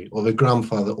Tory or their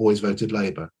grandfather always voted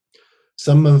Labour.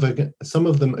 Some of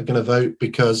them are going to vote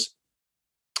because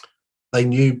they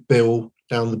knew Bill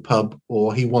down the pub,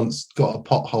 or he once got a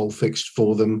pothole fixed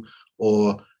for them,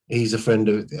 or he's a friend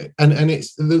of. And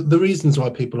it's the reasons why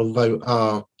people will vote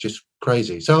are just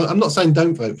crazy. So I'm not saying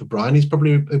don't vote for Brian. He's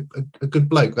probably a good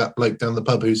bloke, that bloke down the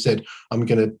pub who said, I'm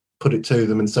going to put it to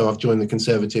them, and so I've joined the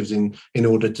Conservatives in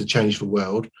order to change the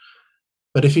world.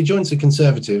 But if he joins the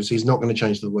Conservatives, he's not going to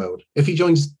change the world. If he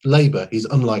joins Labour, he's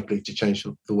unlikely to change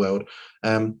the world.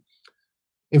 In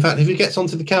fact, if he gets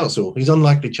onto the council, he's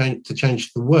unlikely to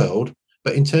change the world.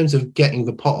 But in terms of getting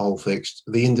the pothole fixed,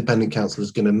 the independent councillor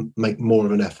is going to make more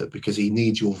of an effort because he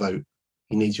needs your vote.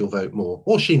 He needs your vote more,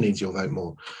 or she needs your vote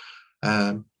more.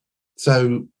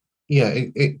 So, yeah,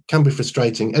 it can be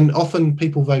frustrating. And often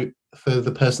people vote for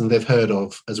the person they've heard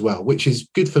of as well, which is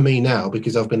good for me now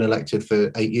because I've been elected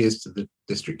for 8 years to the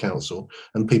district council,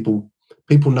 and people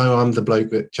know I'm the bloke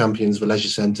that champions the leisure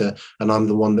centre, and I'm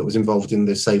the one that was involved in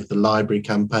the Save the Library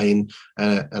campaign,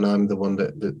 and I'm the one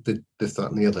that did this,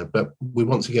 that and the other. But we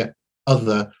want to get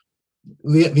the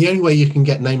only way you can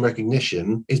get name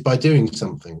recognition is by doing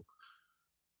something.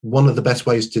 One of the best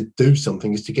ways to do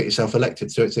something is to get yourself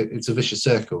elected. So it's a vicious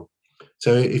circle.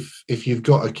 So if you've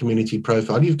got a community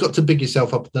profile, you've got to big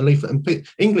yourself up in the leaflet. And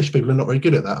English people are not very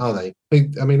good at that, are they?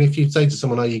 I mean, if you say to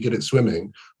someone, are you good at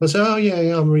swimming? They'll say, oh,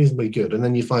 yeah, I'm reasonably good. And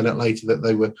then you find out later that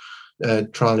they were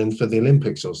trialing for the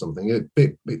Olympics or something.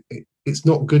 It's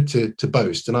not good to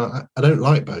boast. And I don't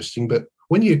like boasting. But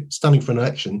when you're standing for an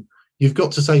election, you've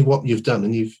got to say what you've done.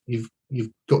 And you've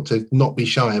got to not be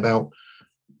shy about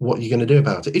what you're going to do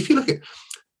about it. If you look at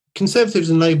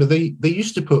Conservatives and Labour, they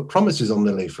used to put promises on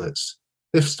the leaflets.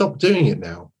 They've stopped doing it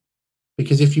now,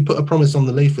 because if you put a promise on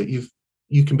the leaflet,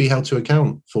 you can be held to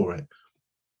account for it.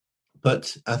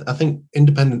 But I think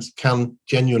independents can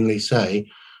genuinely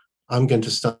say, I'm going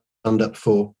to stand up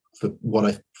for what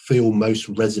I feel most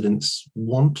residents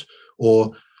want.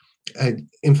 Or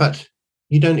in fact,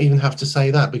 you don't even have to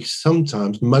say that, because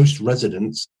sometimes most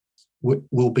residents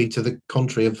will be to the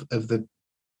contrary of the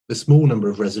small number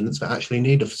of residents that actually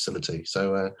need a facility.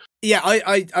 So yeah,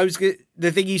 I was the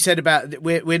thing you said about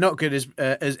we're not good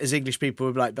as English people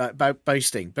about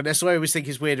boasting, but that's what I always think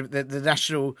is weird. The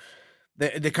national,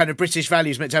 the kind of British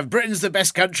values meant to have Britain's the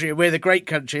best country and we're the great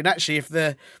country, and actually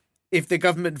if the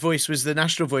government voice was the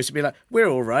national voice, it'd be like, we're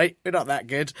all right, we're not that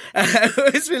good.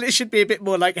 It should be a bit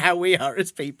more like how we are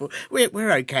as people.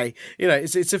 We're okay.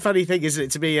 It's a funny thing, isn't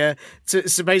it, to be to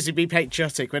supposedly be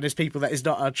patriotic when there's people that is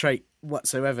not our trait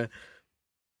whatsoever.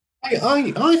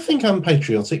 I think I'm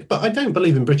patriotic, but I don't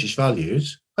believe in British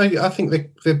values. I think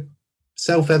they're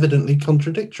self-evidently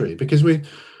contradictory, because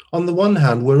on the one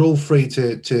hand, we're all free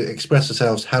to express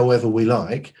ourselves however we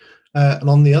like, and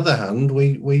on the other hand,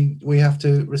 we have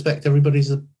to respect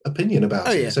everybody's opinion about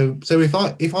it. So if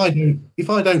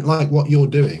I don't like what you're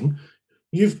doing,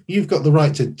 you've got the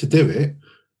right to do it,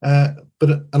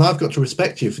 and I've got to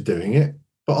respect you for doing it.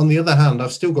 But on the other hand,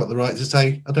 I've still got the right to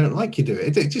say I don't like you do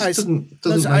it. It just doesn't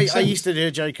make sense. I used to do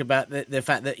a joke about the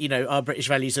fact that, our British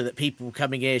values are that people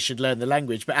coming here should learn the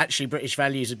language, but actually British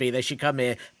values would be they should come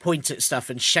here, point at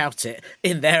stuff and shout it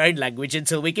in their own language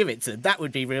until we give it to them. That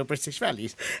would be real British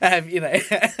values, Yeah,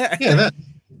 that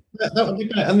would be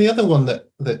great. And the other one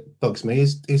that bugs me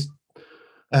is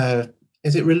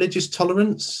it religious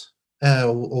tolerance?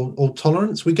 Or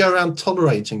tolerance? We go around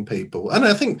tolerating people, and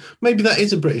I think maybe that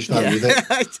is a British value.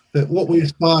 That what we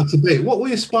aspire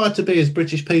to be as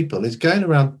British people is going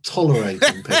around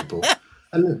tolerating people,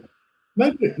 and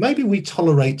maybe we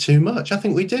tolerate too much. I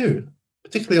think we do,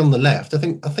 particularly on the left. I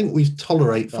think we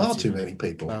tolerate far too many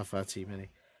people. Far too many.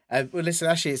 Well, listen,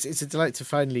 Ashley, it's a delight to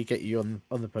finally get you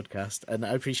on the podcast, and I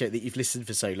appreciate that you've listened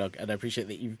for so long, and I appreciate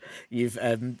that you've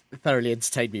thoroughly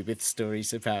entertained me with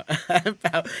stories about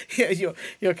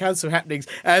your council happenings,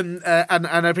 and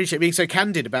I appreciate being so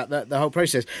candid about the whole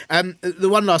process. The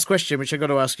one last question, which I got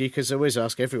to ask you, because I always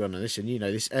ask everyone on this, and you know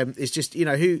this, is just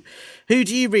who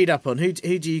do you read up on? Who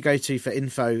do you go to for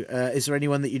info? Is there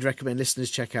anyone that you'd recommend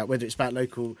listeners check out, whether it's about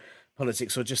local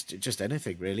politics or just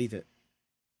anything really that?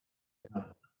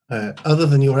 Other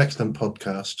than your excellent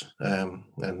podcast,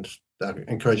 and I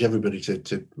encourage everybody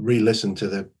to re-listen to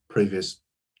the previous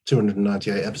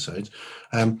 298 episodes.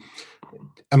 I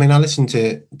listen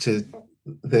to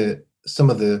some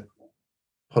of the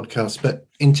podcasts, but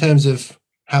in terms of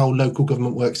how local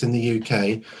government works in the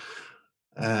UK,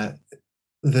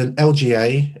 the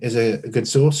LGA is a good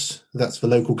source. That's the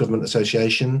Local Government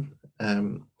Association.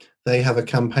 They have a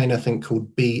campaign, I think,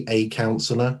 called Be a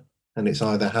Councillor. And it's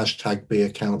either hashtag be a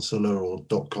councillor or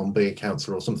 .com be a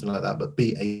councillor or something like that, but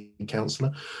be a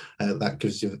councillor. That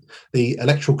gives you the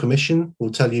Electoral Commission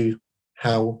will tell you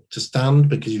how to stand,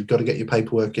 because you've got to get your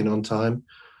paperwork in on time.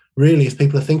 Really, if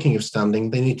people are thinking of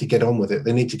standing, they need to get on with it.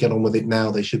 They need to get on with it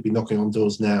now. They should be knocking on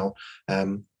doors now,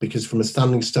 because from a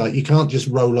standing start, you can't just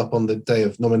roll up on the day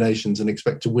of nominations and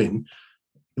expect to win.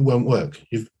 It won't work.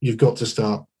 You've got to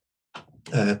start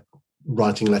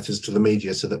writing letters to the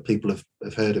media so that people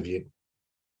have heard of you.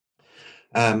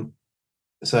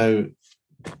 So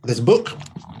there's a book,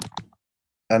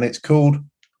 and it's called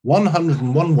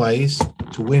 101 Ways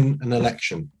to Win an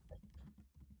Election.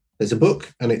 There's a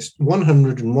book, and it's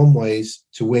 101 Ways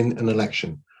to Win an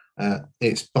Election.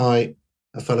 It's by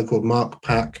a fellow called Mark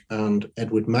Pack and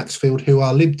Edward Maxfield, who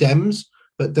are Lib Dems,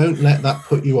 but don't let that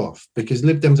put you off, because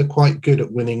Lib Dems are quite good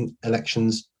at winning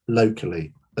elections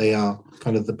locally. They are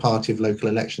kind of the party of local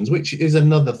elections, which is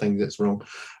another thing that's wrong.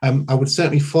 I would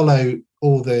certainly follow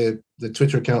all the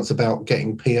Twitter accounts about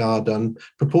getting PR done.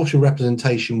 Proportional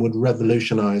representation would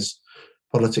revolutionise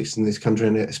politics in this country,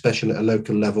 and especially at a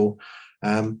local level.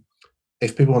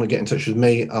 If people want to get in touch with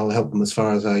me, I'll help them as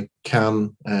far as I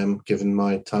can, given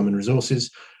my time and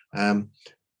resources.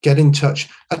 Get in touch.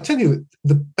 I tell you,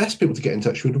 the best people to get in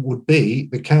touch with would be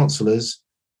the councillors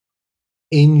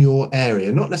in your area,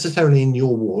 not necessarily in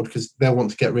your ward, because they'll want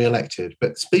to get re-elected,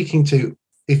 but speaking to,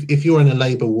 if you're in a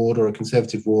Labour ward or a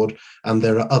Conservative ward and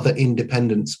there are other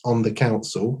independents on the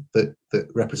council that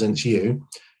represents you,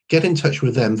 get in touch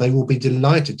with them. They will be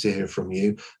delighted to hear from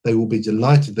you. They will be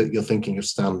delighted that you're thinking of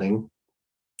standing.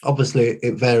 Obviously,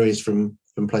 it varies from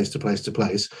place to place to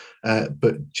place,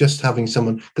 but just having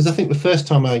someone, because I think the first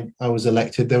time I was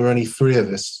elected, there were only 3 of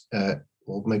us,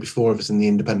 or maybe 4 of us in the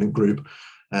independent group,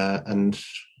 and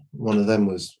one of them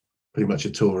was pretty much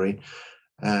a Tory.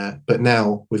 But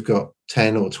now we've got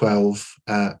 10 or 12,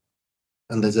 and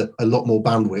there's a lot more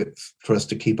bandwidth for us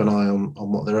to keep an eye on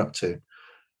what they're up to.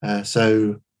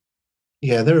 So,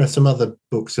 yeah, there are some other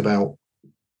books about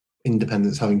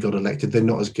independents having got elected. They're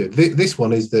not as good. This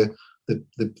one is the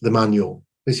manual.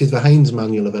 This is the Haynes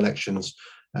Manual of Elections.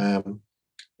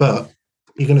 But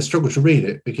you're going to struggle to read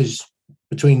it, because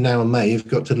between now and May, you've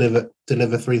got to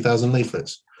deliver 3,000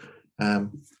 leaflets.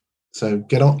 So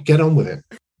get on with it.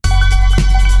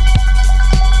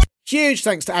 Huge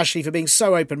thanks to Ashley for being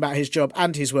so open about his job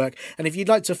and his work. And if you'd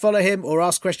like to follow him or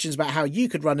ask questions about how you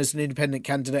could run as an independent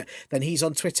candidate, then he's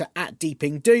on Twitter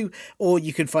 @deepingdo, or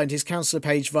you can find his councillor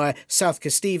page via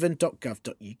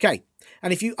southkesteven.gov.uk.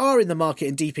 And if you are in the Market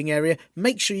and Deeping area,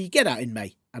 make sure you get out in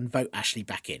May and vote Ashley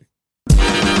back in.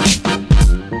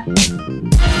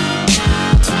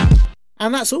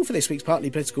 And that's all for this week's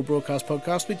Partly Political Broadcast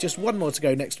podcast, with just one more to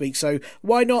go next week, so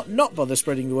why not bother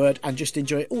spreading the word and just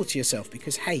enjoy it all to yourself,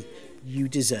 because hey, you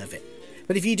deserve it.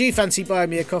 But if you do fancy buying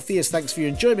me a coffee as thanks for your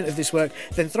enjoyment of this work,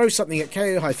 then throw something at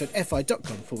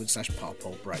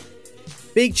ko-fi.com/parpolbro.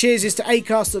 Big cheers is to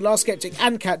Acast, The Last Skeptic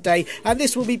and Cat Day, and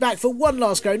this will be back for one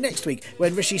last go next week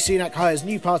when Rishi Sunak hires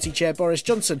new party chair Boris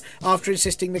Johnson after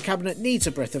insisting the cabinet needs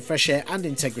a breath of fresh air and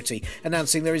integrity,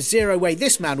 announcing there is zero way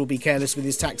this man will be careless with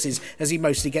his taxes as he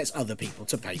mostly gets other people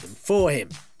to pay them for him.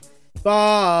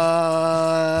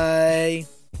 Bye!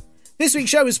 This week's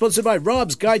show is sponsored by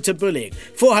Raab's Guide to Bullying.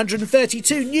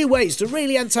 432 new ways to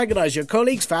really antagonise your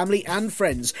colleagues, family and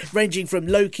friends, ranging from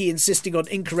low-key insisting on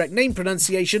incorrect name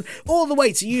pronunciation all the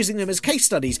way to using them as case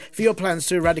studies for your plans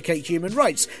to eradicate human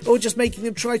rights, or just making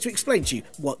them try to explain to you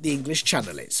what the English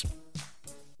Channel is.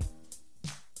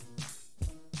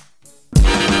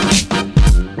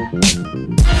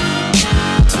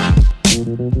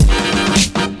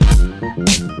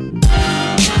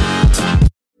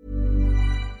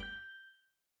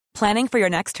 Planning for your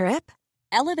next trip?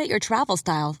 Elevate your travel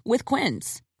style with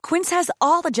Quince. Quince has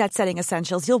all the jet-setting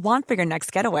essentials you'll want for your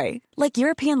next getaway, like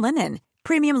European linen,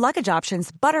 premium luggage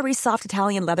options, buttery soft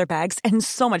Italian leather bags, and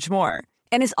so much more.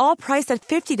 And is all priced at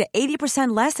 50 to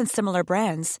 80% less than similar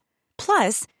brands.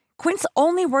 Plus, Quince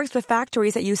only works with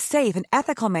factories that use safe and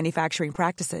ethical manufacturing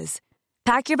practices.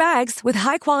 Pack your bags with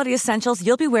high-quality essentials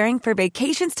you'll be wearing for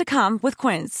vacations to come with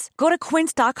Quince. Go to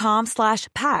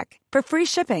quince.com/pack for free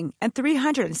shipping and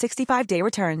 365-day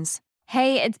returns.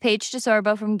 Hey, it's Paige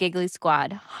DeSorbo from Giggly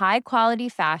Squad. High quality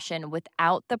fashion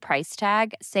without the price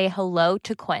tag. Say hello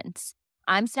to Quince.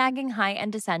 I'm snagging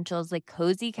high-end essentials like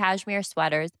cozy cashmere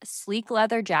sweaters, sleek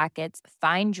leather jackets,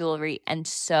 fine jewelry, and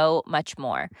so much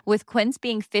more. With Quince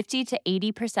being 50 to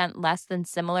 80% less than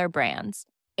similar brands.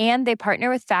 And they partner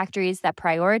with factories that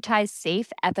prioritize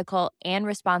safe, ethical, and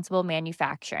responsible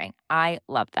manufacturing. I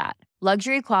love that.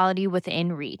 Luxury quality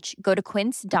within reach. Go to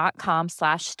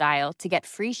quince.com/style to get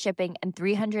free shipping and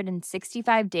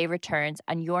 365-day returns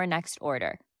on your next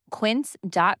order.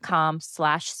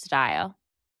 Quince.com/style.